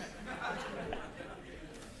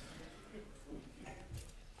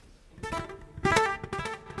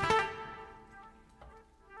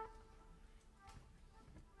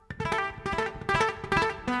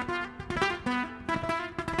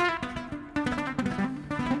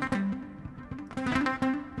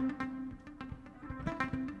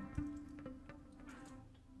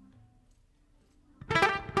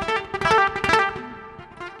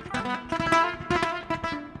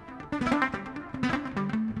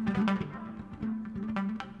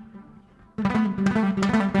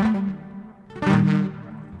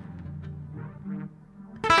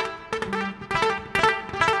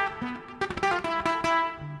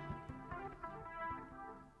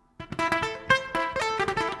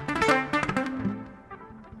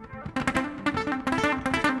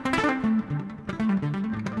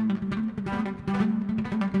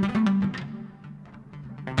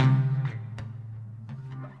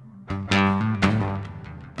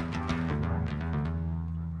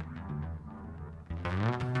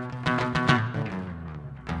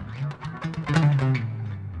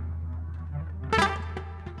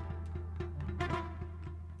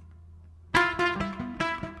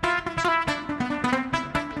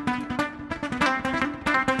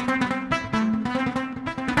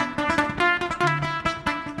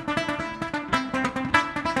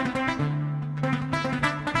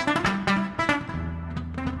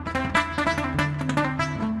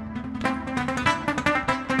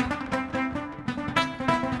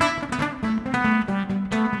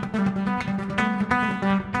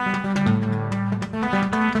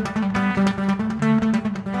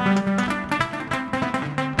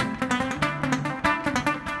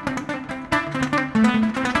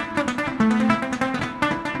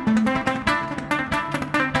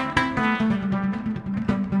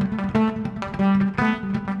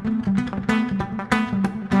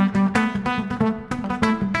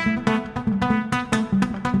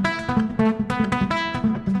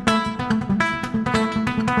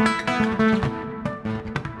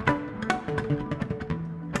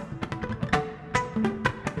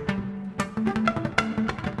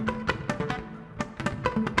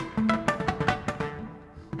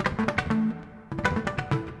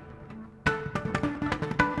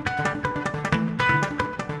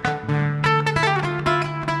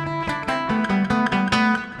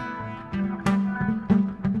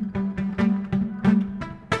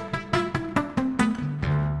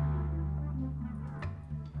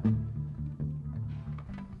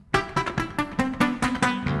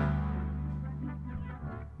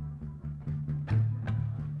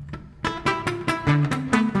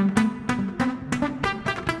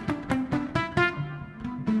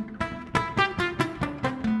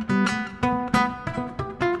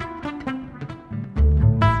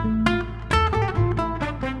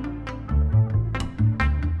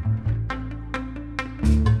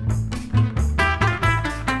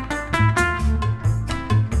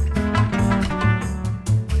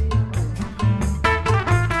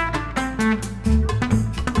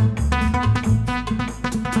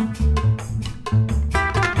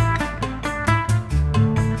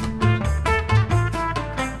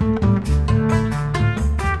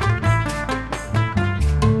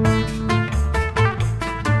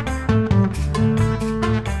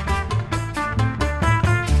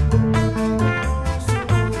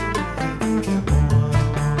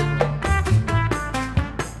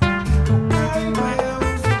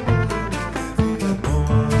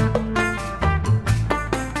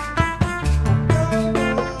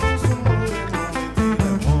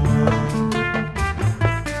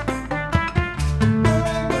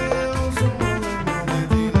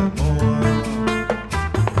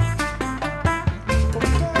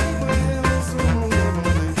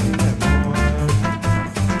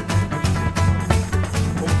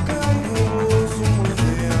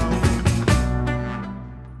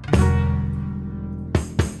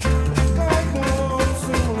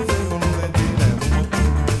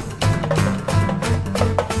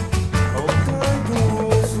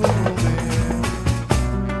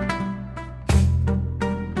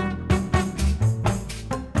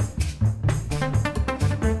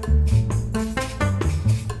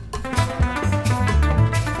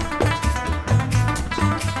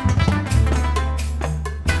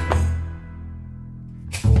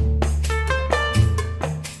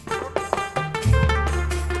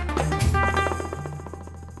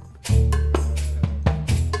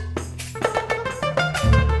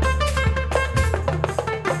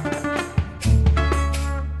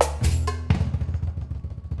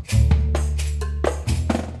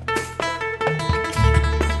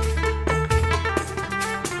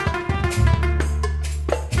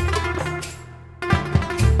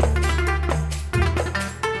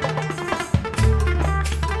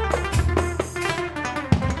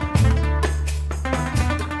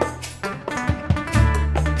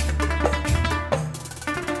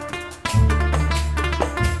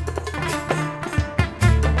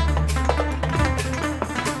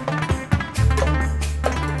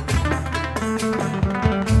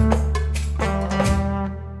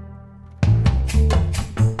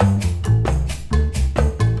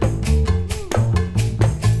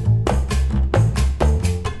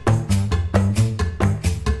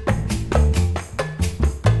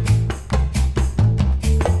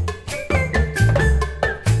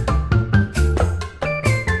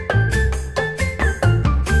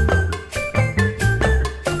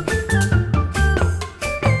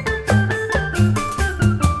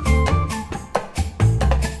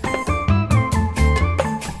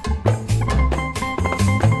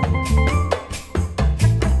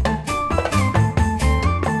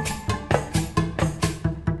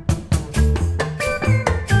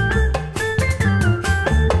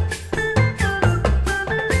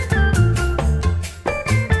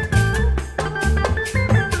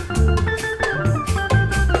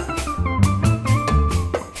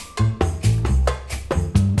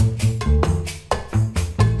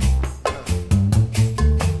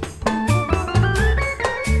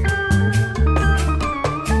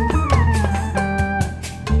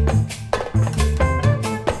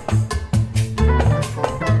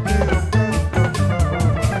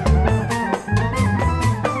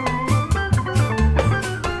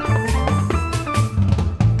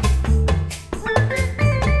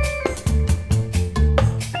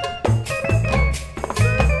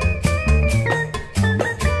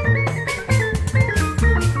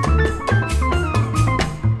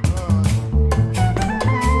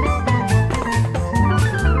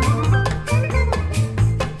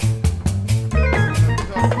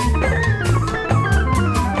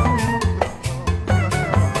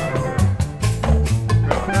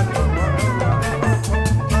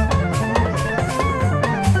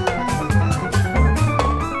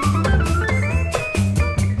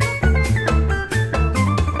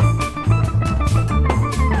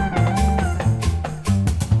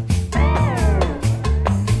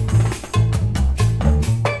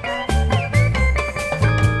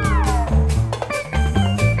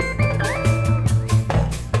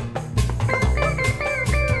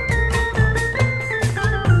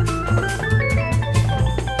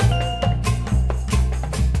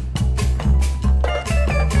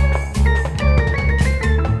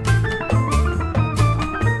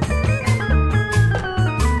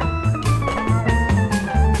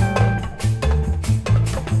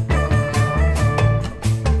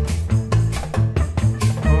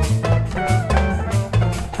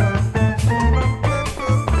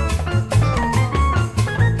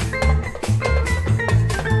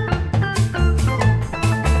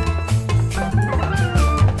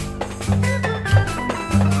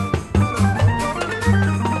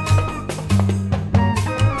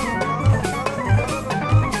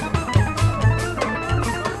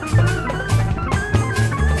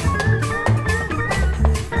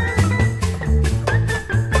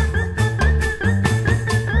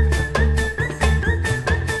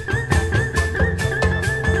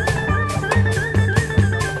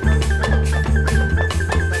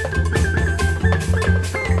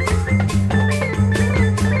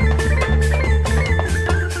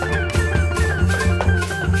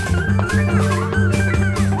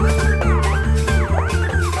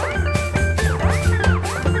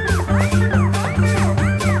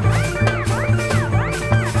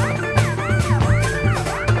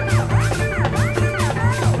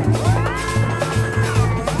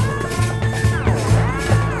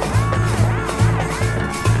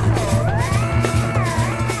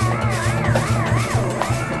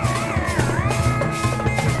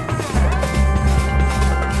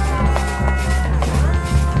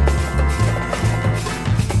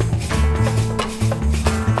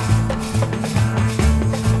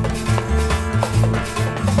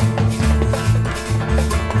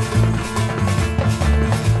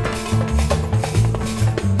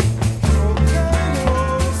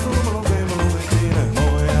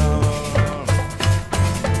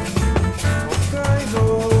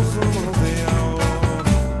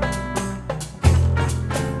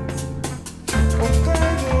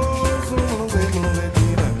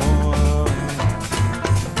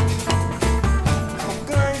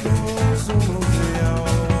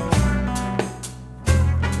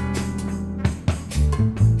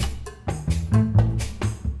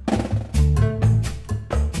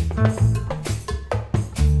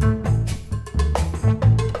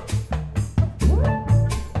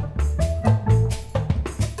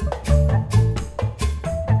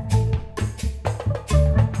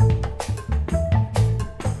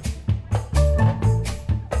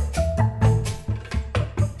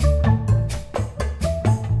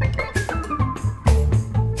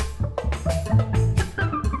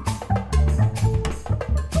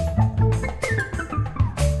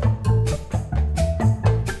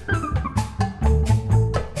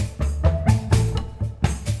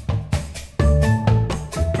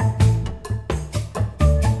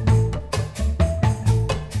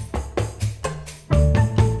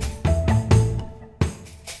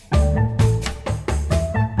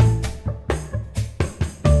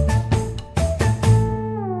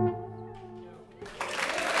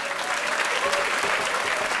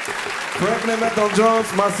 Franklin Metal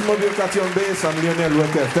Jones, Massimo Biocati on bass, and Lionel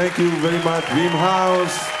Loueke. Thank you very much.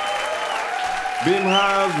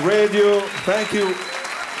 Bimhuis Radio, thank you.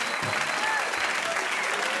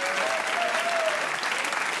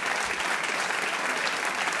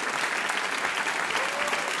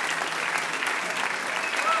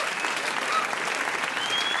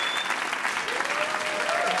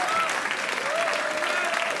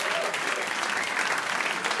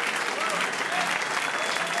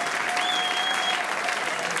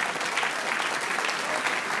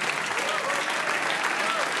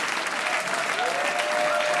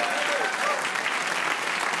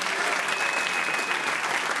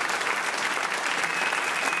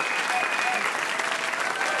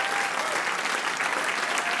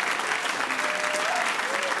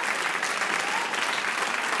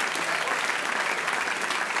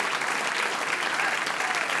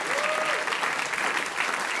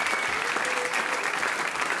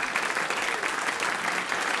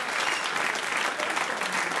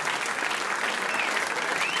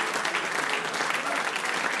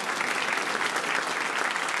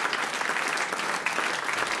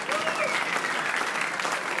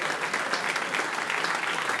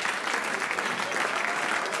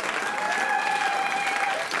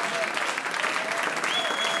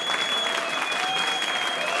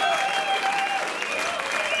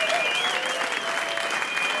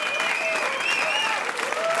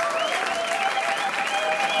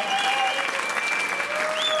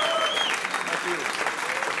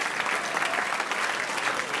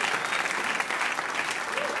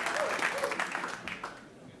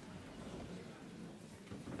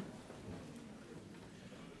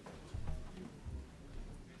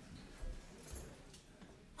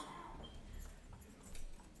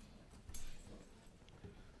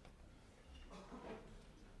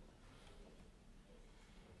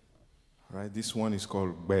 Right, this one is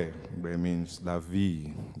called Be. Be means la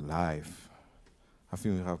vie, life. I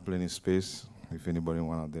think we have plenty of space if anybody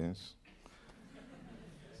want to dance.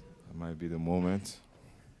 That might be the moment.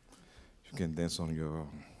 You can dance on your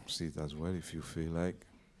seat as well if you feel like.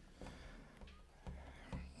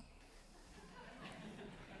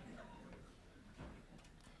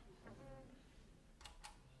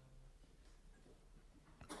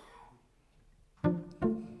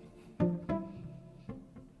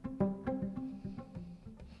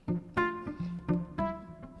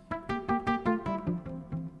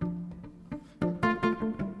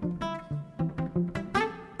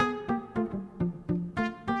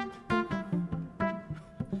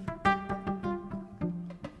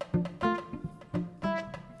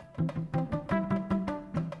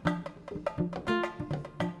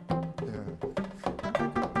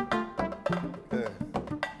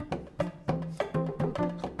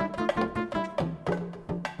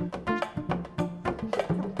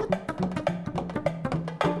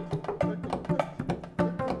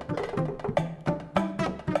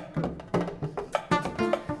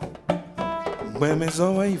 Buen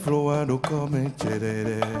meso e floado come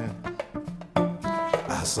cherere.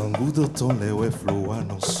 A sangudo ton lewe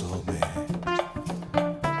floano some.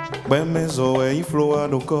 Buen meso e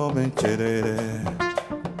floado come cherere.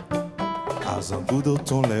 A sangudo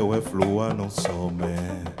ton lewe floano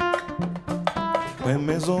some. Buen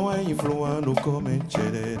meso e floado come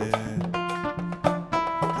cherere.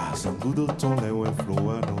 A sangudo ton lewe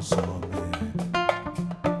floano some.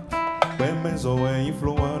 Buen meso e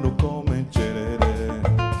floado come cherere.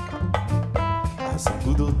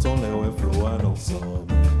 Sangudo ton lewe floano some.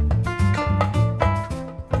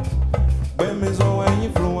 Buen meso e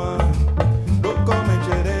floano do come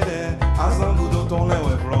cherere. A sangudo ton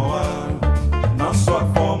lewe floano na sua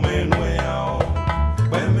fome no yao.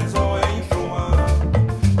 Buen meso e floano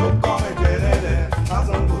do come cherere. A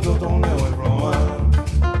sangudo ton lewe floano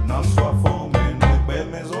na sua fome no. Buen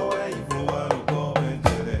meso e floano come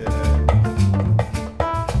cherere.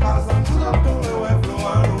 A sangudo ton lewe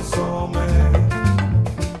floano some.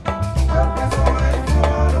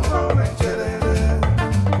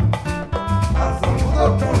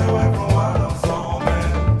 Don't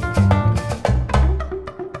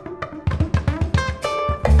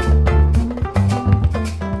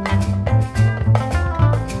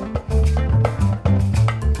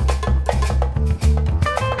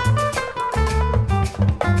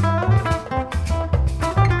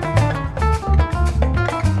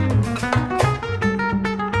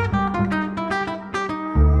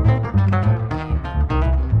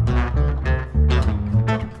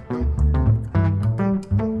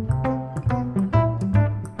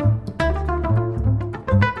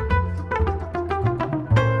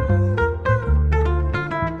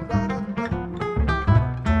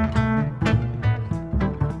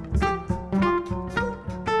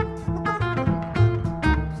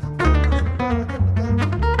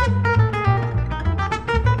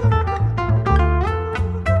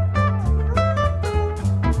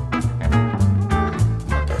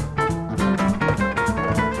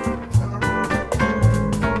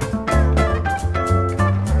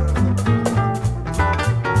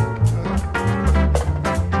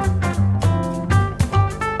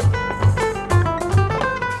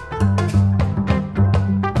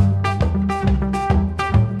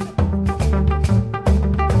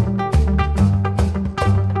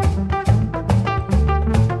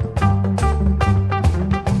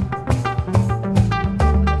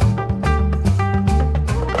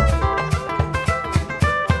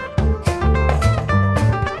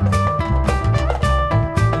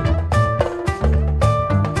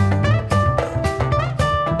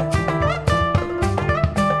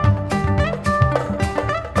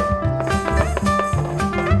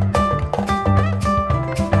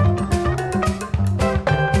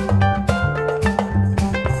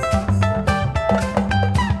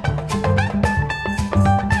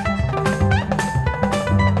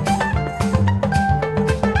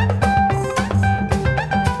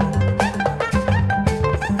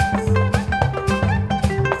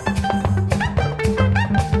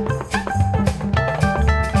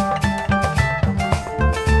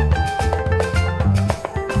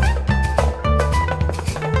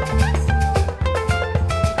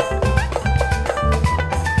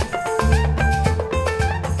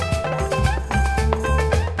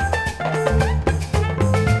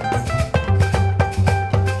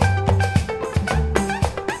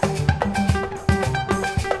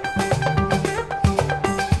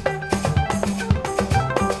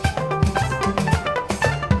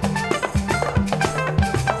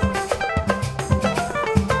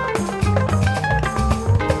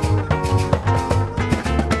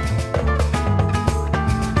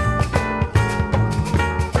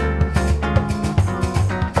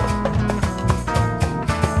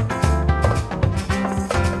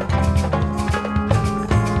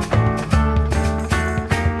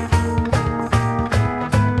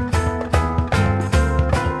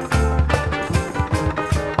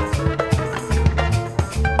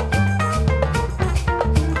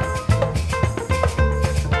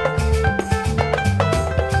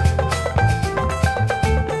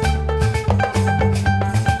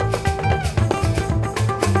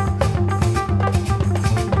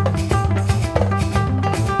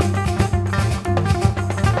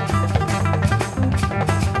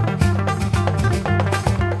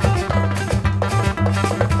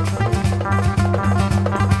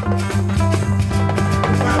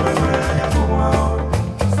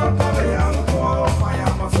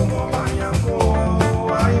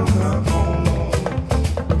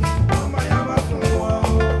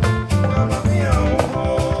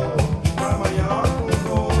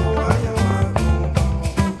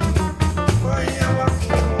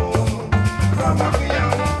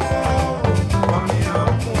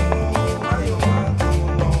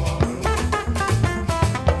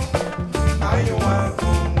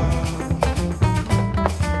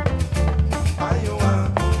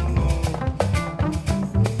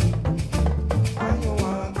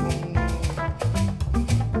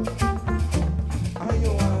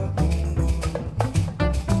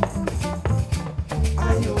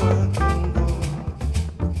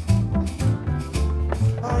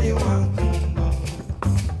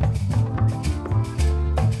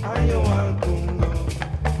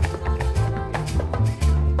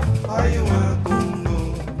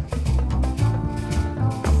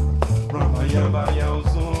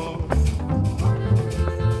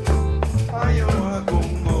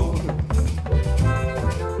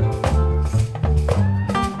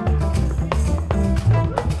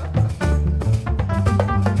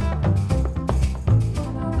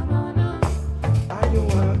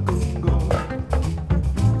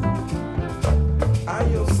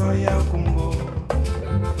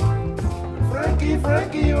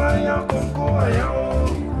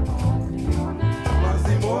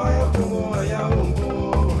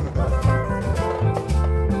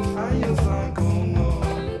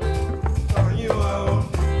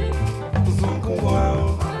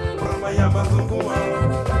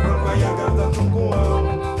Zungu